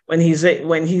space,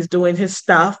 when he's doing his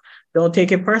stuff. Don't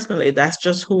take it personally. That's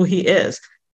just who he is.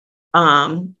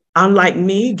 Unlike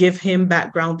me, give him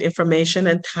background information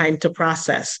and time to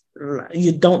process.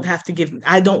 You don't have to give,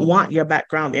 I don't want your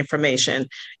background information,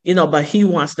 but he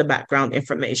wants the background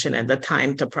information and the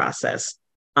time to process.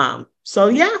 So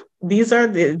yeah, this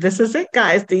is it,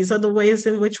 guys. These are the ways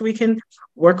in which we can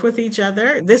work with each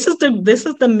other. This is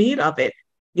the meat of it,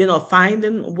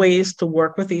 finding ways to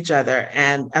work with each other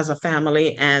and as a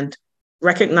family and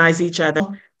recognize each other.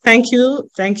 Thank you,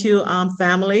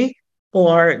 family,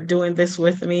 for doing this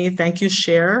with me. Thank you,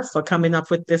 Cher, for coming up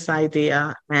with this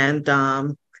idea. And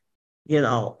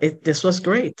this was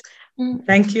great.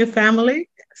 Thank you, family.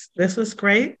 This was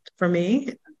great for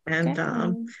me.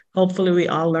 And hopefully we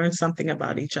all learned something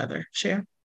about each other. Cher.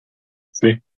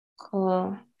 See.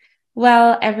 Cool.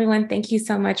 Well, everyone, thank you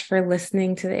so much for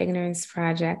listening to the Ignorance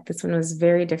Project. This one was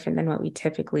very different than what we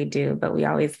typically do, but we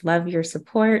always love your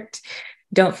support.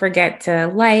 Don't forget to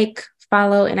like,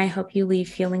 follow, and I hope you leave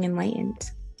feeling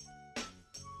enlightened.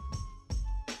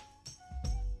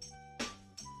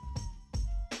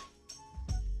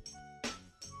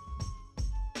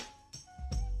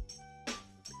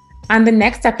 On the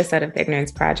next episode of the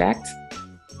Ignorance Project.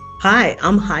 Hi,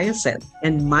 I'm Hyacinth,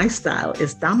 and my style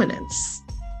is dominance.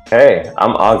 Hey,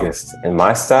 I'm August, and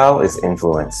my style is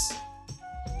influence.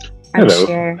 I'm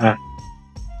Cher.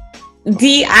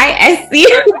 DISC.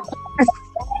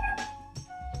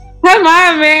 Come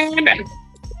on, man.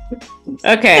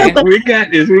 Okay. We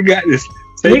got this. We got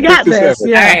this.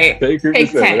 Yeah. All right.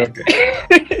 Take 10.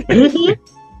 Okay.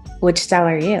 Which style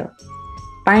are you?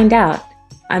 Find out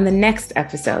on the next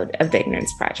episode of the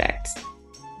Ignorance Project.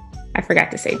 I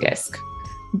forgot to say DiSC,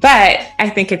 but I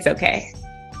think it's okay.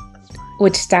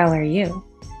 Which style are you?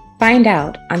 Find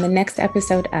out on the next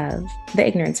episode of the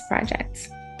Ignorance Project.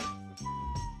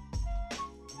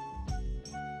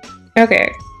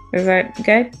 Okay. Is that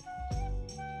good?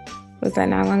 Was that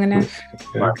not long enough?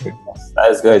 Okay.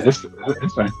 That is good. It's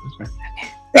fine.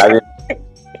 Okay.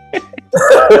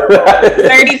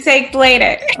 30 takes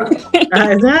later.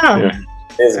 I know. Yeah.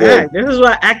 It's good. This is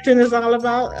what acting is all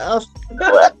about.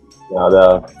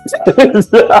 No.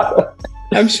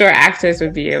 I'm sure actors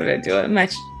would be able to do it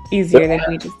much easier than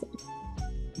we just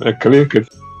did. Khalil could